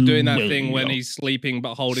eyes are doing that thing when he's sleeping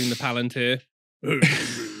but holding the Palantir. That's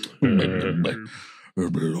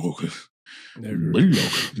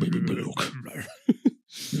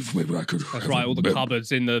right, all the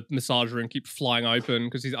cupboards in the massage room keep flying open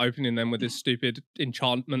because he's opening them with his stupid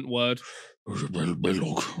enchantment word. Who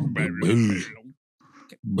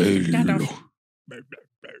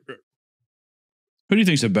do you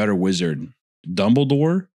think's a better wizard,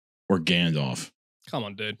 Dumbledore or Gandalf? Come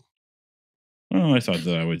on, dude. Well, I thought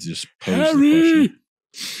that I would just pose Harry, the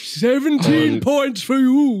question. 17 points for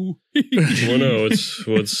you. Well, no, let's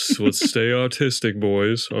stay autistic,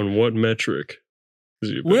 boys. On what metric?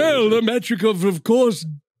 Well, the metric of course,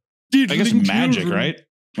 I guess magic, right?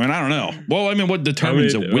 I mean, I don't know. Well, I mean, what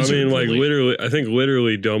determines a wizard? I mean, like really? literally, I think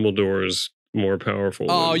literally Dumbledore is more powerful.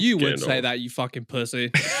 Oh, than you would Gandalf. say that, you fucking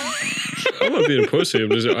pussy. I'm not being a pussy.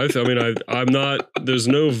 I'm not. There's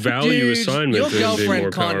no value Dude, assignment your to him being more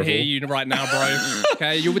girlfriend can't powerful. hear you right now, bro.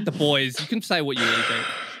 Okay, you're with the boys. You can say what you really think.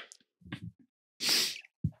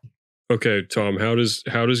 Okay, Tom. How does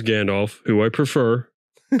Gandalf, who I prefer,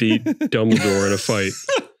 beat Dumbledore in a fight?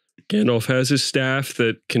 Gandalf has his staff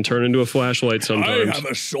that can turn into a flashlight sometimes. I have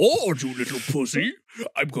a sword, you little pussy.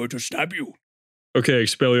 I'm going to stab you. Okay,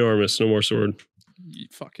 Expelliarmus, no more sword. You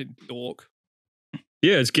fucking dork.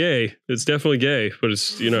 Yeah, it's gay. It's definitely gay, but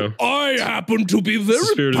it's, you know. I happen to be the very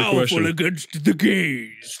spirit of the powerful question. against the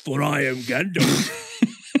gays, for I am Gandalf.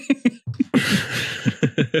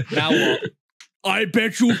 Now what? I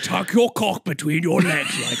bet you tuck your cock between your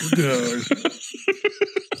legs like a girl.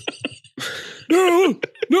 No,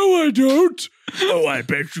 I don't. Oh, I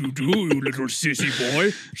bet you do, you little sissy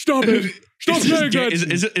boy. Stop it. Stop saying that.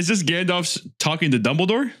 Is this Gandalf talking to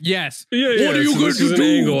Dumbledore? Yes. Yeah. What are you going this is to an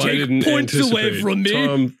do? angle I Take didn't points away anticipate. from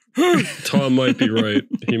me? Tom might be right.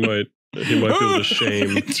 He might be able to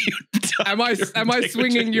shame. Am I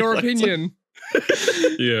swinging your opinion?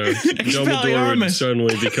 Yeah, Dumbledore would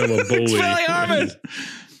suddenly become a bully.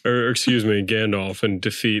 Or excuse me, Gandalf, and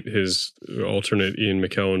defeat his alternate Ian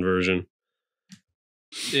McKellen version.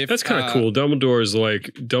 That's kind of cool. Dumbledore is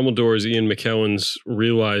Ian McKellen's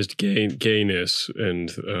realized gayness, and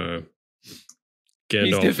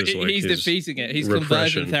Gandalf is like he's his defeating it. He's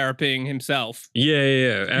repression. conversion therapying himself.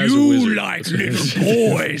 Yeah. As a You wizard. like little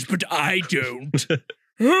boys, but I don't.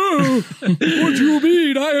 Oh, what do you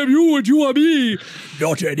mean? I am you and you are me.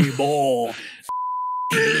 Not anymore.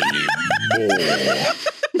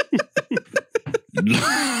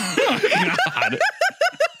 God.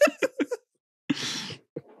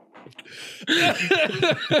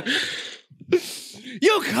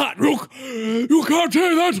 You can't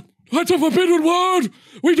say that. That's a forbidden word.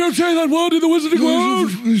 We don't say that word in the wizarding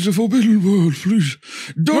world. It's a forbidden word, please.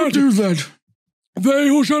 Don't do that. They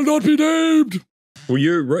who shall not be named. Well,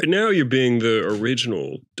 you're being the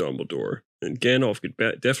original Dumbledore, and Gandalf could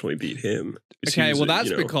definitely beat him. Okay, well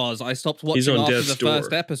that's because I stopped watching on after death's the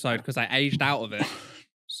first door. episode because I aged out of it.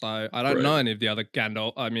 So I don't know any of the other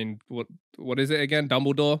Gandalf. I mean, what is it again?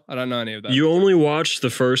 Dumbledore? I don't know any of that. You only watched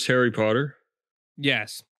the first Harry Potter?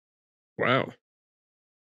 Yes. Wow.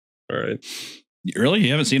 All right. Really?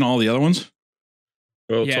 You haven't seen all the other ones?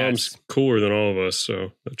 Well, Yes. Tom's cooler than all of us,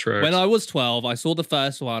 so that tracks. When I was 12, I saw the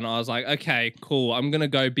first one. I was like, okay, cool. I'm going to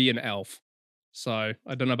go be an elf. So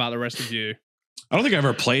I don't know about the rest of you. I don't think I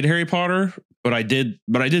ever played Harry Potter, but I did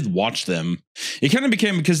watch them. It kind of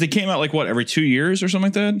became because they came out like every 2 years or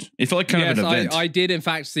something like that. It felt like kind of an event. I did in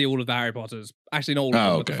fact see all of the Harry Potters. Actually, not all of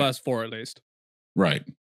them, but the first 4 at least. Right.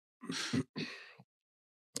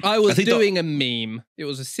 I was doing a meme. It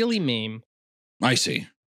was a silly meme. I see.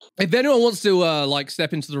 If anyone wants to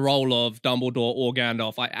step into the role of Dumbledore or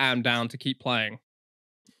Gandalf, I am down to keep playing.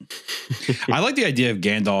 I like the idea of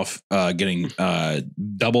Gandalf getting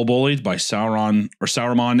double bullied by Sauron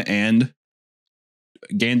and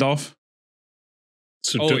Gandalf.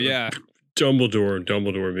 So yeah.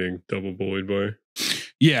 Dumbledore being double bullied by.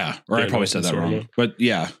 Yeah, or I probably said that Sauron. wrong. But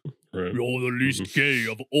yeah. Right. You're the least gay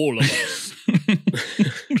of all of us.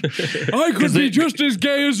 I could be just as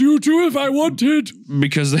gay as you two if I wanted.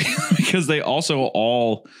 Because they also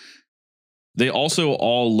all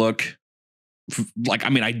look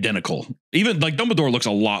identical. Even like Dumbledore looks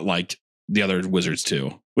a lot like the other wizards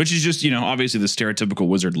too, which is just, obviously the stereotypical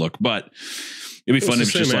wizard look, but it'd be fun if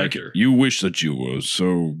it's just like, you wish that you were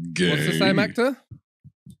so gay. What's the same actor?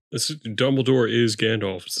 Dumbledore is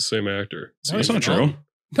Gandalf. It's the same actor. That's not true.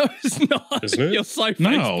 No, it's not. Isn't it? You're so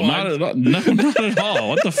No, not at all. No, not at all.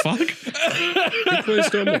 What the fuck? Who plays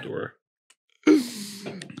Dumbledore?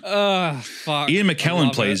 Fuck. Ian McKellen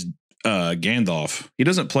Love plays Gandalf. He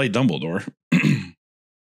doesn't play Dumbledore.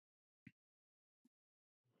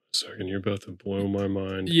 Second, you're about to blow my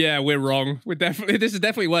mind. Yeah, we're wrong. This is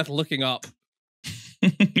definitely worth looking up.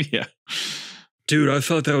 Yeah. Dude, I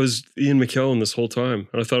thought that was Ian McKellen this whole time.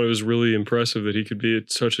 I thought it was really impressive that he could be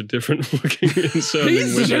such a different looking and sounding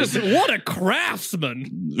He's wizard. just, what a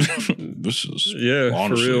craftsman. This is Yeah,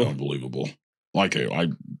 honestly for real. unbelievable. Like, I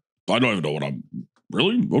don't even know what I'm...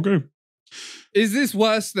 Really? Okay. Is this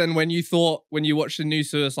worse than when you thought, when you watched the new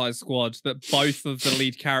Suicide Squad, that both of the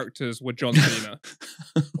lead characters were John Cena?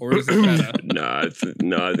 Or is it better? Nah,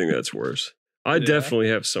 I think that's worse. I definitely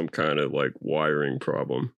have some kind of like wiring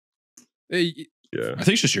problem. Yeah. I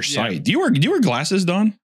think it's just your sight. Do you wear glasses,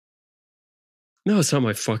 Don? No, it's not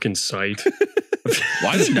my fucking sight.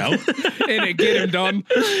 Well, I didn't know. In it, get him done.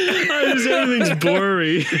 Everything's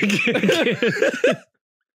blurry.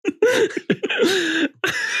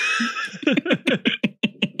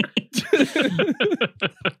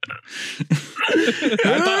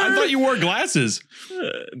 I thought you wore glasses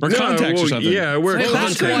or contacts or something. Yeah, I wear So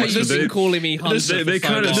contacts. that's why you've but been calling me Hunter. they for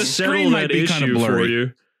so kind of long. settle might that be kinda issue for blurry.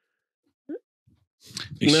 you.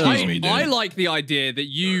 Excuse me, dude. I like the idea that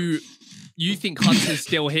you think Hunter's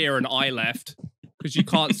still here and I left because you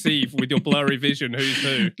can't see with your blurry vision who's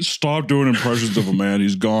who. Stop doing impressions of a man.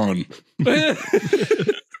 He's gone.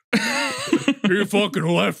 He fucking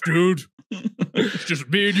left, dude. It's just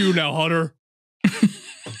me and you now, Hunter.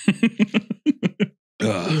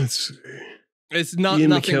 Let's see. It's not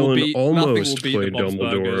Ian nothing will McKellen beat, nothing will almost beat the played Bob's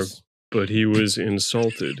Dumbledore, Burgers. but he was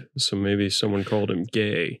insulted, so maybe someone called him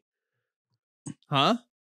gay. Huh?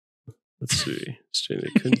 Let's see. They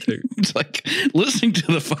couldn't take. It's like listening to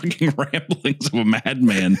the fucking ramblings of a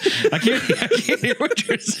madman. I can't hear what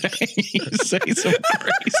you're saying. You say some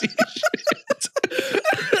crazy shit.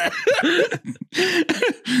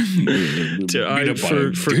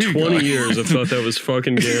 For 20 years, I thought that was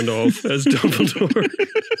fucking Gandalf as Dumbledore.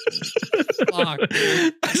 Fuck.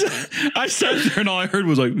 I sat there and all I heard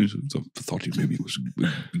was like, I thought he maybe was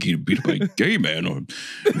getting beat up by a gay man or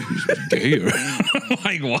he was gay. Or,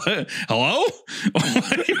 like, what? Hello? Are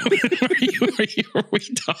we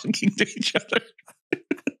talking to each other?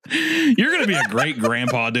 You're going to be a great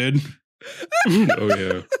grandpa, dude. Oh,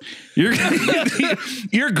 yeah. Your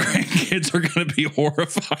grandkids are going to be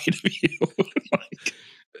horrified of you.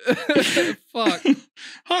 Fuck.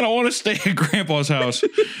 I don't want to stay at grandpa's house.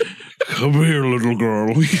 Come here, little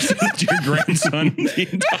girl. You said it to your grandson the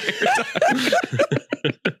entire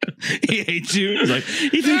time. He hates you. He's like,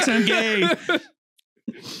 he thinks I'm gay.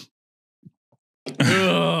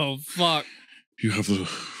 Oh, fuck. You have the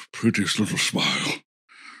prettiest little smile.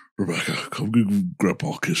 Rebecca, come give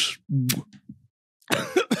Grandpa a kiss.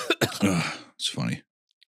 It's funny.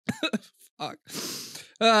 Fuck.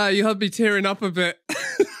 You had me tearing up a bit.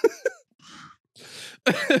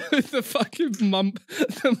 The fucking mumble.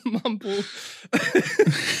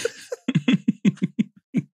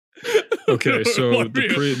 Okay, so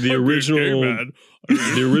the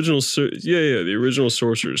original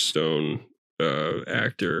Sorcerer's Stone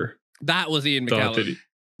actor. That was Ian thought that he,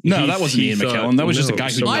 No, that wasn't Ian McKellen. That was just a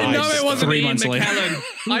guy who I died know it wasn't 3 Ian months later. McKellen.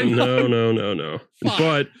 I know. No. Fuck.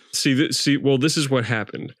 But well, this is what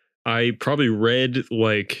happened. I probably read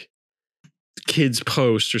like kids'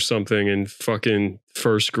 post or something in fucking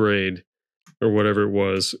first grade or whatever it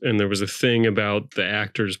was, and there was a thing about the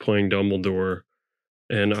actors playing Dumbledore,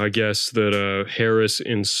 and I guess that Harris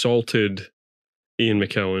insulted Ian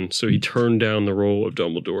McKellen, so he turned down the role of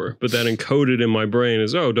Dumbledore. But that encoded in my brain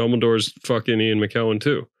as, oh, Dumbledore's fucking Ian McKellen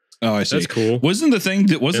too. Oh, I see. That's cool. Wasn't the thing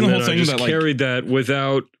that wasn't And the whole then I thing just that like carried that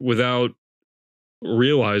without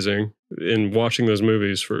realizing in watching those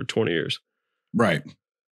movies for 20 years. right?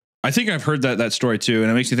 I think I've heard that story too,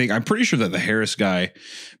 and it makes me think. I'm pretty sure that the Harris guy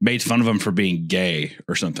made fun of him for being gay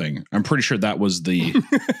or something. I'm pretty sure that was the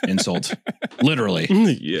insult, literally.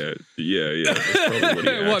 Yeah. That's probably what, he What,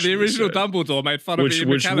 the actually original said. Dumbledore made fun Which of Ian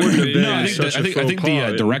wouldn't have McKellen? been No, I such a think faux the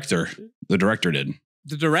pas. director did.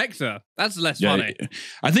 The director. That's less Yeah, funny.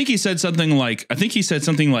 I think he said something like,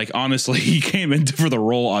 honestly, he came in for the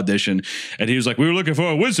role audition and he was like, we were looking for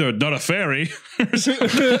a wizard, not a fairy. Or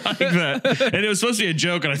something like that. And it was supposed to be a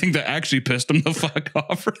joke. And I think that actually pissed him the fuck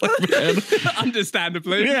off really bad.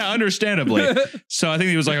 Understandably. Yeah, understandably. So I think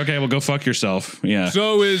he was like, okay, well, go fuck yourself. Yeah.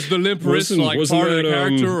 So is the limp wrist Wasn't like part of the that,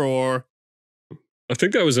 character or? I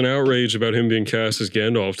think that was an outrage about him being cast as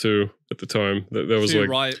Gandalf too at the time. That was You're like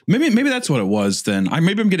right. Maybe that's what it was then.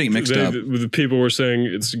 Maybe I'm getting it mixed up. The people were saying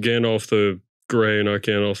it's Gandalf the Grey, not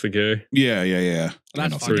Gandalf the Gay. Yeah.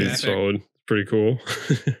 That's Gandalf Pretty the Gay. solid. Pretty cool.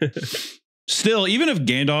 Still, even if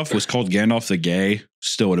Gandalf was called Gandalf the Gay,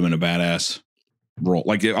 still would have been a badass role.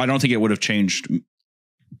 Like, I don't think it would have changed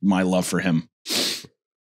my love for him.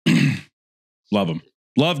 Love him.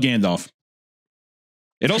 Love Gandalf.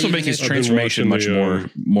 It also Even makes his if- transformation much watching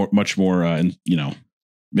more, and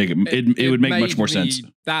make it would make much more made me sense.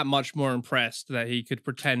 That much more impressed that he could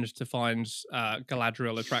pretend to find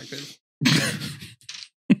Galadriel attractive.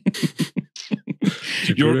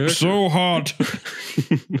 You're so hot.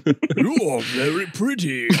 You're very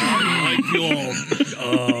pretty. I like your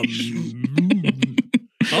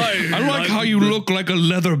I like how you look like a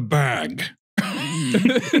leather bag.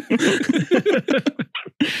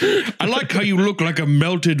 I like how you look like a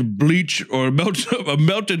melted bleach or a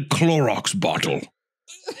melted Clorox bottle.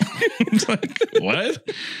 It's like, what?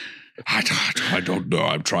 I don't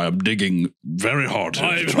know. I'm digging very hard.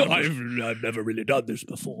 I've never really done this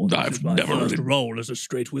before. This I've is my never first really- role as a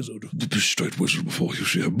straight wizard. Straight wizard before you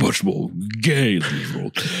see a much more gay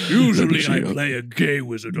role. Usually I play a gay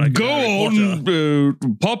wizard like Go Harry Potter.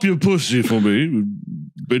 on, pop your pussy for me.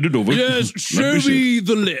 Bend it over. Yes, Let show see me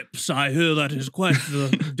the lips. I hear that is quite the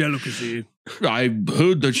delicacy. it. I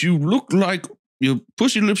heard that you look like your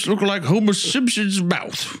pussy lips look like Homer Simpson's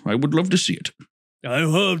mouth. I would love to see it. I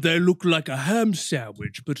heard they look like a ham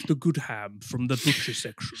sandwich, but the good ham from the butcher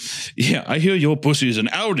section. Yeah, I hear your pussy is an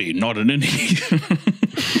Audi, not an innie.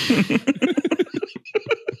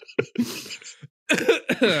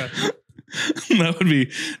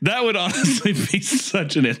 That would honestly be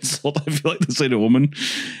such an insult. I feel like to say to a woman,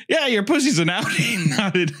 yeah, your pussy's an Audi,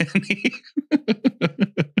 not an innie.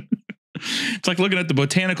 It's like looking at the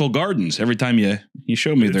botanical gardens every time you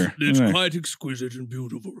show me there. It's Yeah. quite exquisite and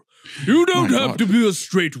beautiful. You don't My have God. to be a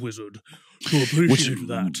straight wizard to appreciate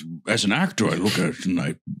that. As an actor, I look at it and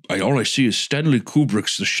I all I see is Stanley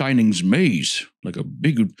Kubrick's The Shining's maze, like a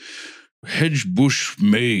big hedge bush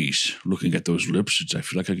maze. Looking at those lips, I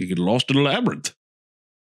feel like I could get lost in a labyrinth.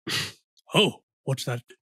 Oh, what's that?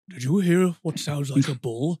 Did you hear what sounds like a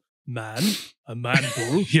bull? Man? A man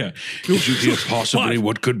bull? Yeah. Did you hear possibly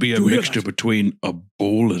what could be a Do you hear mixture that? between a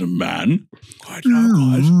bull and a man? Quiet now,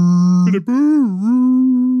 guys.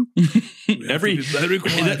 We have to be very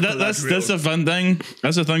quiet, That's Galadriel. a fun thing.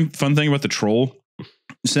 That's a fun thing about the troll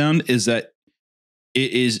sound is that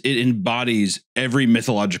it embodies every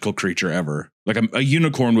mythological creature ever. Like a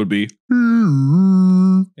unicorn would be.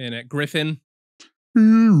 In it, Griffin.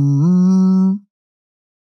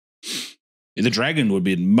 The dragon would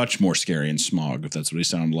be much more scary in Smog if that's what he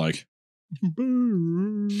sounded like.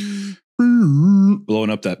 Blowing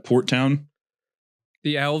up that port town.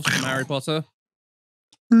 The elves from Harry Potter.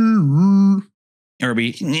 Or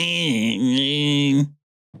be.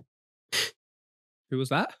 Who was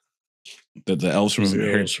that? The elves from The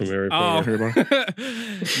Harry elves from Harry Oh, Potter.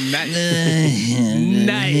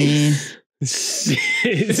 nice.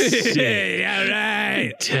 Hey, all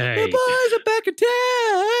right. The boys are back in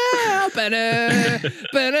town.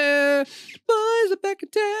 Ba-da, boys are back in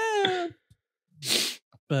town.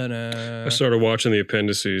 I started watching the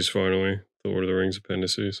appendices finally. The Lord of the Rings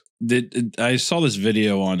appendices. I saw this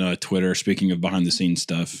video on Twitter, speaking of behind the scenes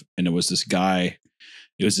stuff, and it was this guy.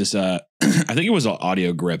 It was this, I think it was an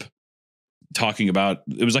audio grip talking about,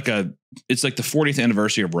 it's like the 40th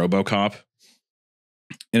anniversary of RoboCop.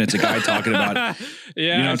 And it's a guy talking about,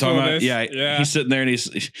 Yeah, you know what I'm talking about? this. Yeah. He's sitting there and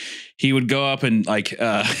he would go up and like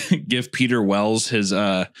give Peter Wells his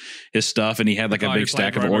stuff, and he had like a Oh, big he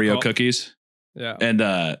stack of played Oreo RoboCop. cookies. Yeah.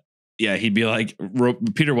 And yeah, he'd be like,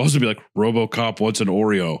 Peter Wells would be like, RoboCop wants an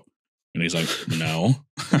Oreo. And he's like, no.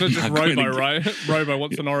 Not I'm just not going Robo, to- right? Robo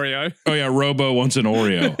wants an Oreo. Oh yeah, Robo wants an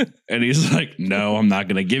Oreo. And he's like, no, I'm not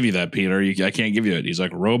going to give you that, Peter. I can't give you it. He's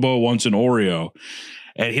like, Robo wants an Oreo.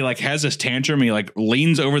 And he like has this tantrum. And he like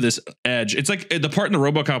leans over this edge. It's like the part in the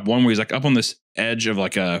RoboCop one where he's like up on this edge of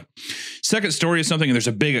like a second story or something. And there's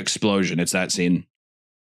a big explosion. It's that scene.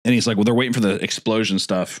 And he's like, well, they're waiting for the explosion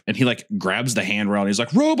stuff. And he like grabs the handrail and he's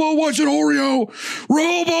like, Robo wants an Oreo.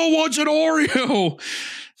 Robo wants an Oreo.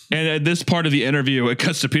 And at this part of the interview, it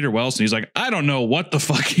cuts to Peter Wells and he's like, I don't know what the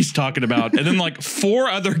fuck he's talking about. And then like 4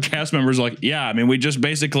 other cast members are like, yeah, I mean, we just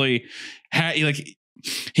basically had like,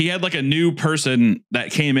 he had like a new person that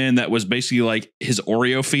came in that was basically like his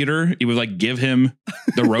Oreo feeder. He would like give him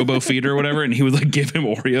the Robo feeder or whatever, and he would like give him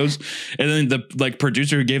Oreos. And then the like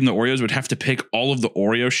producer who gave him the Oreos would have to pick all of the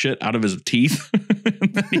Oreo shit out of his teeth.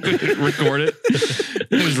 And then he would record it.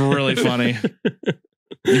 It was really funny.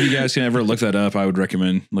 If you guys can ever look that up, I would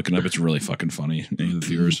recommend looking up. It's really fucking funny. Any of the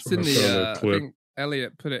viewers. It's in I saw that I clip. think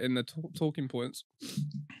Elliot put it in the talking points.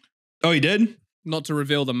 Oh, he did? Not to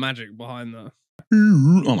reveal the magic behind the.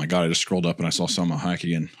 Oh my god! I just scrolled up and I saw Selma Hayek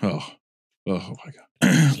again. Oh my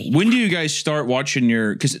god! When do you guys start watching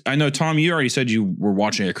your? Because I know Tom, you already said you were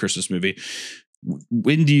watching a Christmas movie.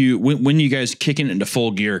 When do you guys kicking into full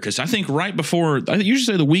gear? Because I think right before, I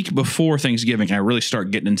usually say the week before Thanksgiving, I really start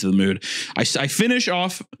getting into the mood. I finish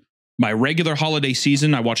off my regular holiday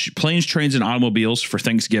season. I watch Planes, Trains, and Automobiles for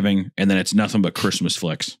Thanksgiving, and then it's nothing but Christmas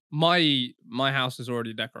flicks. My house is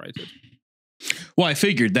already decorated. Well, I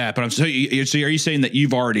figured that, but so are you saying that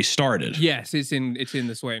you've already started? Yes, it's in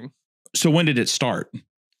the swing. So when did it start?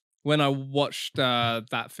 When I watched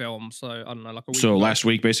that film, so I don't know, like a week So ago. last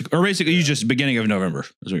week, basically, or basically, you just beginning of November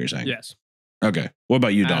is what you're saying. Yes. Okay. What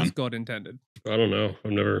about you, Don? As God intended. I don't know.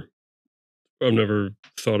 I've never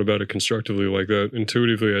thought about it constructively like that.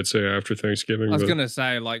 Intuitively, I'd say after Thanksgiving. I was but- gonna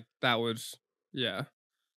say like that would, yeah.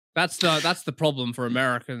 That's the problem for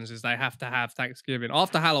Americans is they have to have Thanksgiving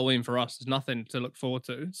after Halloween. For us, there's nothing to look forward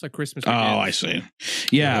to. So Christmas. Oh, begins. I see.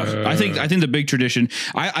 Yeah, I think the big tradition.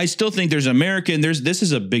 I still think there's American. This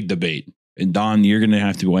is a big debate, and Don, you're gonna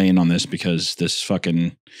have to weigh in on this because this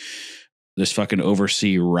fucking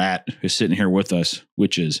overseas rat is sitting here with us.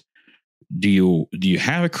 Which is, do you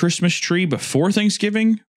have a Christmas tree before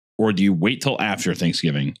Thanksgiving, or do you wait till after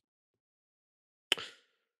Thanksgiving?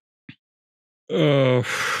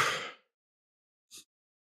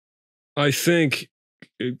 I think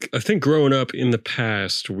growing up in the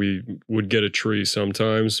past, we would get a tree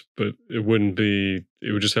sometimes, but it would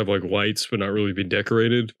just have like lights, but not really be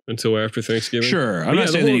decorated until after Thanksgiving. Sure, I'm not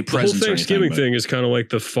saying any presents. The whole Thanksgiving or anything, thing is kind of like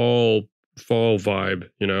the fall vibe,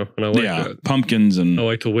 and I like that. Pumpkins and I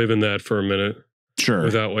like to live in that for a minute. Sure.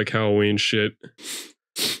 Without like Halloween shit.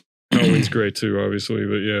 Halloween's great too, obviously,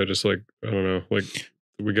 but yeah, just like I don't know, like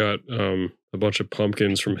we got a bunch of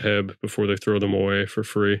pumpkins from Heb before they throw them away for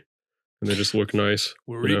free, and they just look nice.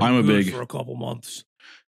 We're you know? I'm a good big for a couple months.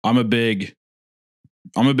 I'm a big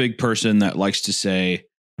person that likes to say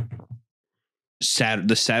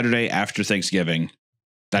the Saturday after Thanksgiving.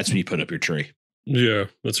 That's when you put up your tree. Yeah,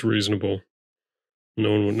 that's reasonable.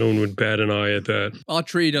 No one would bat an eye at that. Our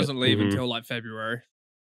tree doesn't leave Mhm. until like February.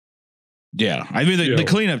 Yeah, I mean the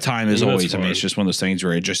cleanup time is That's always. I mean, fine. it's just one of those things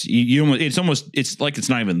where it just it's like it's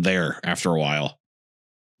not even there after a while.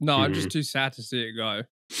 No, I'm Mhm. just too sad to see it go.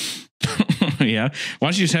 Yeah, why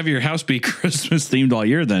don't you just have your house be Christmas themed all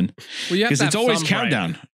year then? Well, you have Because to it's have always some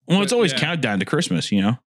countdown. break. Well, it's But, always yeah. countdown to Christmas. You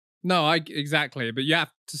know. No, exactly. But you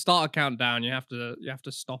have to start a countdown. You have to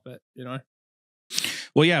stop it.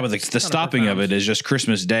 Well, yeah, but the stopping of profound. it is just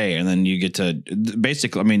Christmas Day, and then you get to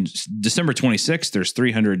basically. I mean, December 26th. There's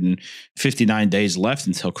 359 days left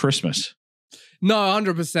until Christmas. No,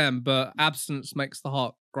 100%. But absence makes the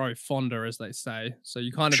heart grow fonder, as they say. So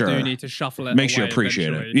you kind of Sure. do need to shuffle it. Makes you away appreciate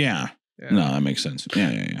it. eventually. Yeah. Yeah. No, that makes sense.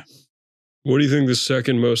 Yeah. What do you think the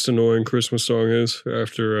second most annoying Christmas song is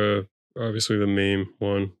after obviously the meme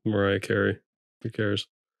one, Mariah Carey? Who cares?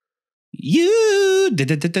 You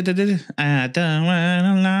I don't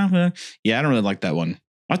wanna. Yeah, I don't really like that one.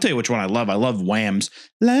 I'll tell you which one I love. I love Wham's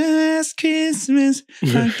Last Christmas.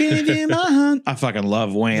 I gave you my heart. I fucking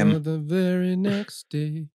love Wham. The very next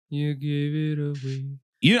day, you gave it away.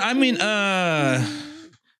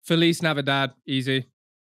 Feliz Navidad, easy.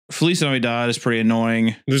 Feliz Navidad is pretty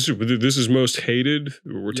annoying. This is most hated.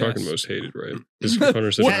 We're talking Yes. most hated, right? This is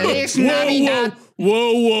Hunter said.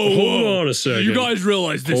 Whoa. Hold on a second. You guys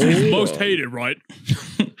realize this Hold is most on. hated, right?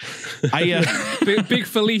 Big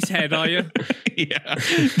Feliz head, are you? Yeah,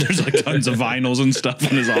 there's like tons of vinyls and stuff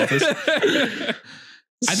in his office.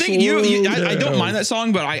 I think I don't mind that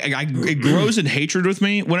song, but it grows in hatred with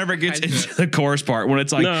me whenever it gets I into the chorus part when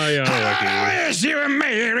it's like, No, yeah, I like it. I wish you a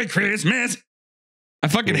Merry Christmas. I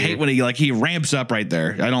fucking hate when he ramps up right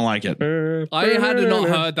there. I don't like it. I had not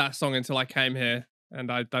heard that song until I came here,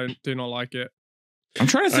 and I do not like it. I'm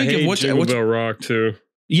trying to I think hate of what's Jingle Bell Rock too.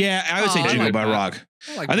 Yeah, I would say Oh, I Jingle like Bell that. Rock.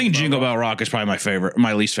 like I think Jingle Bell Rock is probably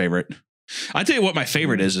my least favorite. I tell you what my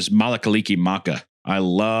favorite is Malakaliki Maka. I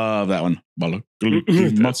love that one.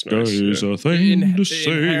 Malakaliki That's Maka nice, is yeah. a thing to It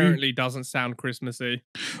say. inherently doesn't sound Christmassy.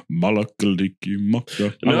 Malakaliki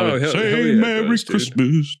Maka. No, hell say yeah, it Merry does, dude.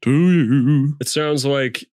 Christmas to you. It sounds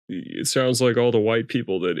like all the white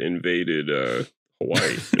people that invaded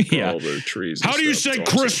Hawaii. Yeah. All the trees. How do you stuff. say It's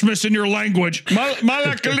awesome. Christmas in your language?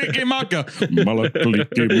 Malakalikimaka.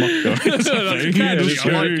 Malakalikimaka. It's a thing Yeah, to it's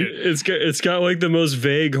got, say. it's got like the most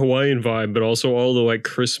vague Hawaiian vibe, but also all the like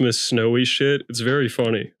Christmas snowy shit. It's very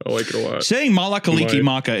funny. I like it a lot. Saying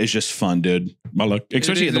Malakalikimaka is just fun, dude.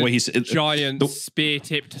 Especially It the is way a he's giant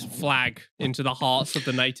spear-tipped flag into the hearts of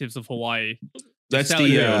the natives of Hawaii. that's Tell the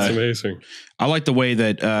you. Yeah, it's amazing. I like the way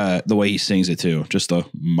that the way he sings it too. Just the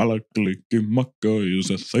Malakalikimaka is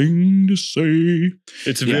a thing to say.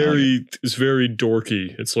 It's Yeah, very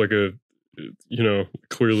dorky. It's like a, you know,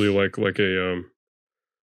 clearly like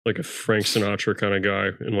a Frank Sinatra kind of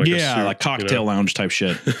guy in like a Yeah, suit, like cocktail lounge type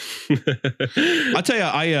shit. I tell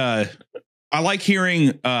you, I like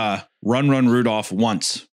hearing Run Run Rudolph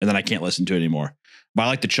once, and then I can't listen to it anymore. But I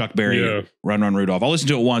like the Chuck Berry Run Run Rudolph. I'll listen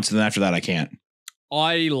to it once, and then after that, I can't.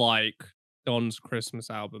 I like Don's Christmas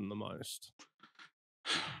album the most.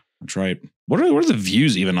 That's right. What are the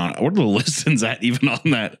views even on? What are the listens at even on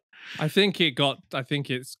that? I think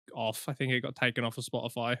it's off. I think it got taken off of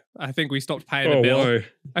Spotify. I think we stopped paying the Oh, bill. why?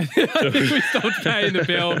 I think we stopped paying the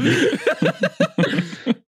bill.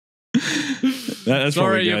 That's Sorry,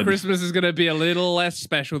 probably your good. Christmas is going to be a little less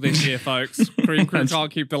special this year, folks. Cream Crew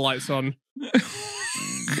can't keep the lights on.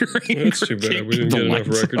 That's too bad. We didn't get enough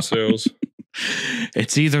record sales.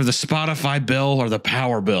 It's either the Spotify bill or the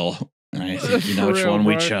power bill. And I think you know For which real, one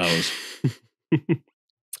we bro. chose.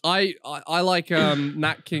 I like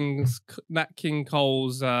Nat King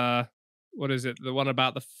Cole's what is it? The one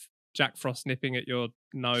about the Jack Frost nipping at your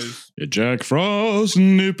nose. Yeah, Jack Frost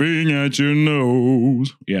nipping at your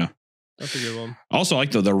nose. Yeah. That's a good one. Also, I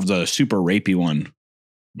like the super rapey one.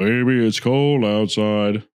 Baby, it's cold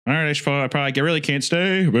outside. All right, I really can't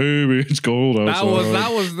stay. Baby, it's cold outside.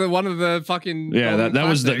 That was the one of the fucking Yeah, that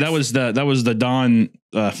was the Dawn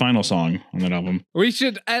final song on that album. We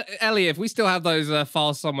should, Ellie, if we still have those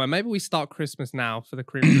files somewhere, maybe we start Christmas now for the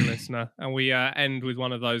Cream Crew listener, and we end with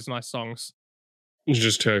one of those nice songs.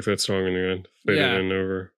 Just tack that song in the end. Fade Yeah. it in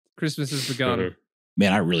over. Christmas has begun. Uh-huh.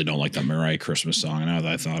 Man, I really don't like that Mariah Christmas song. Now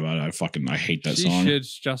that I thought about it, I hate that She song. should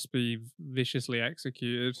just be viciously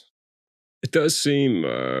executed. It does seem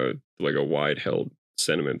like a wide held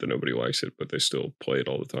sentiment that nobody likes it, but they still play it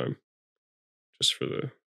all the time. Just for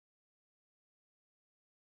the,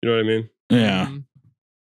 you know what I mean? Yeah.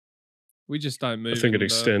 We just don't move. I think it in the-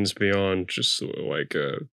 extends beyond just like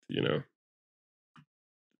you know,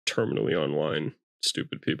 terminally online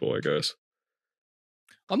stupid people, I guess.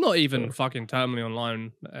 I'm not even fucking terminally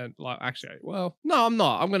online. Like, actually, well, no, I'm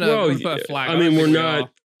not. I'm gonna put a flag. I mean, don't we're think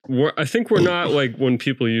we not. are. I think we're not like when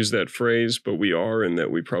people use that phrase, but we are in that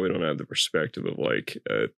we probably don't have the perspective of like,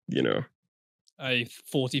 you know, a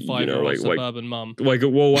 45-year-old like suburban mum. like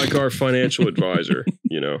our financial advisor,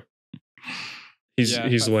 you know, he's that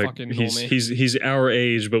like fucking he's our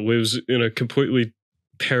age but lives in a completely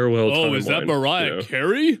parallel timeline. Oh, is that Mariah you know?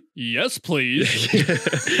 Carey? Yes, please.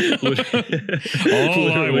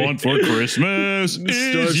 All I want for Christmas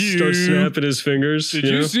is you. Start snapping his fingers. Did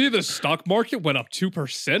you see the stock market went up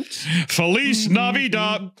 2%? Feliz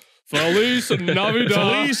Navidad. Feliz Navidad.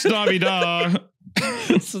 Feliz Navidad.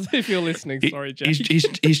 So if you're listening, sorry, Jack.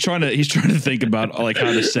 He's trying to think about like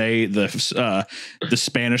how to say the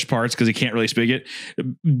Spanish parts because he can't really speak it.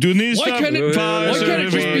 Why can't it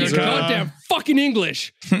just be goddamn fucking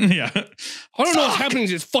English? Yeah. I don't know what's happening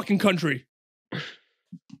to this fucking country.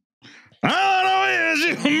 I don't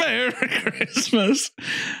know, it's you. Merry Christmas.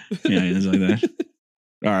 Yeah, it's like that.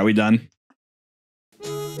 All right, we done?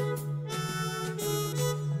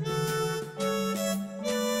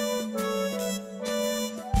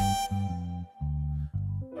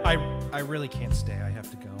 I really can't stay. I have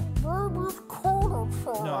to go.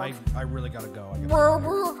 No, I really gotta go.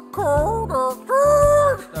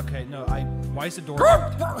 Okay, no, why is the door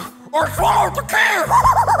locked? I swallowed the key!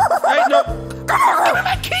 Hey, no! Give me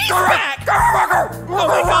my keys back! Oh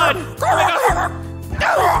my god! Oh my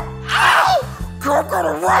god! Ow! I'm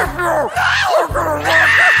gonna wreck you! I'm gonna wreck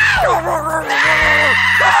you! Oh my god!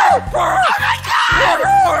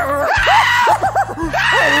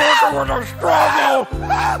 Look at the struggle!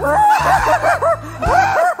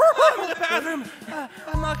 I'm in the bathroom.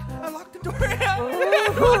 I locked the door. I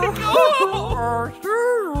wanna go. I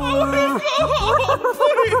wanna go.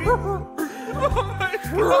 Oh my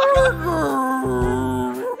god.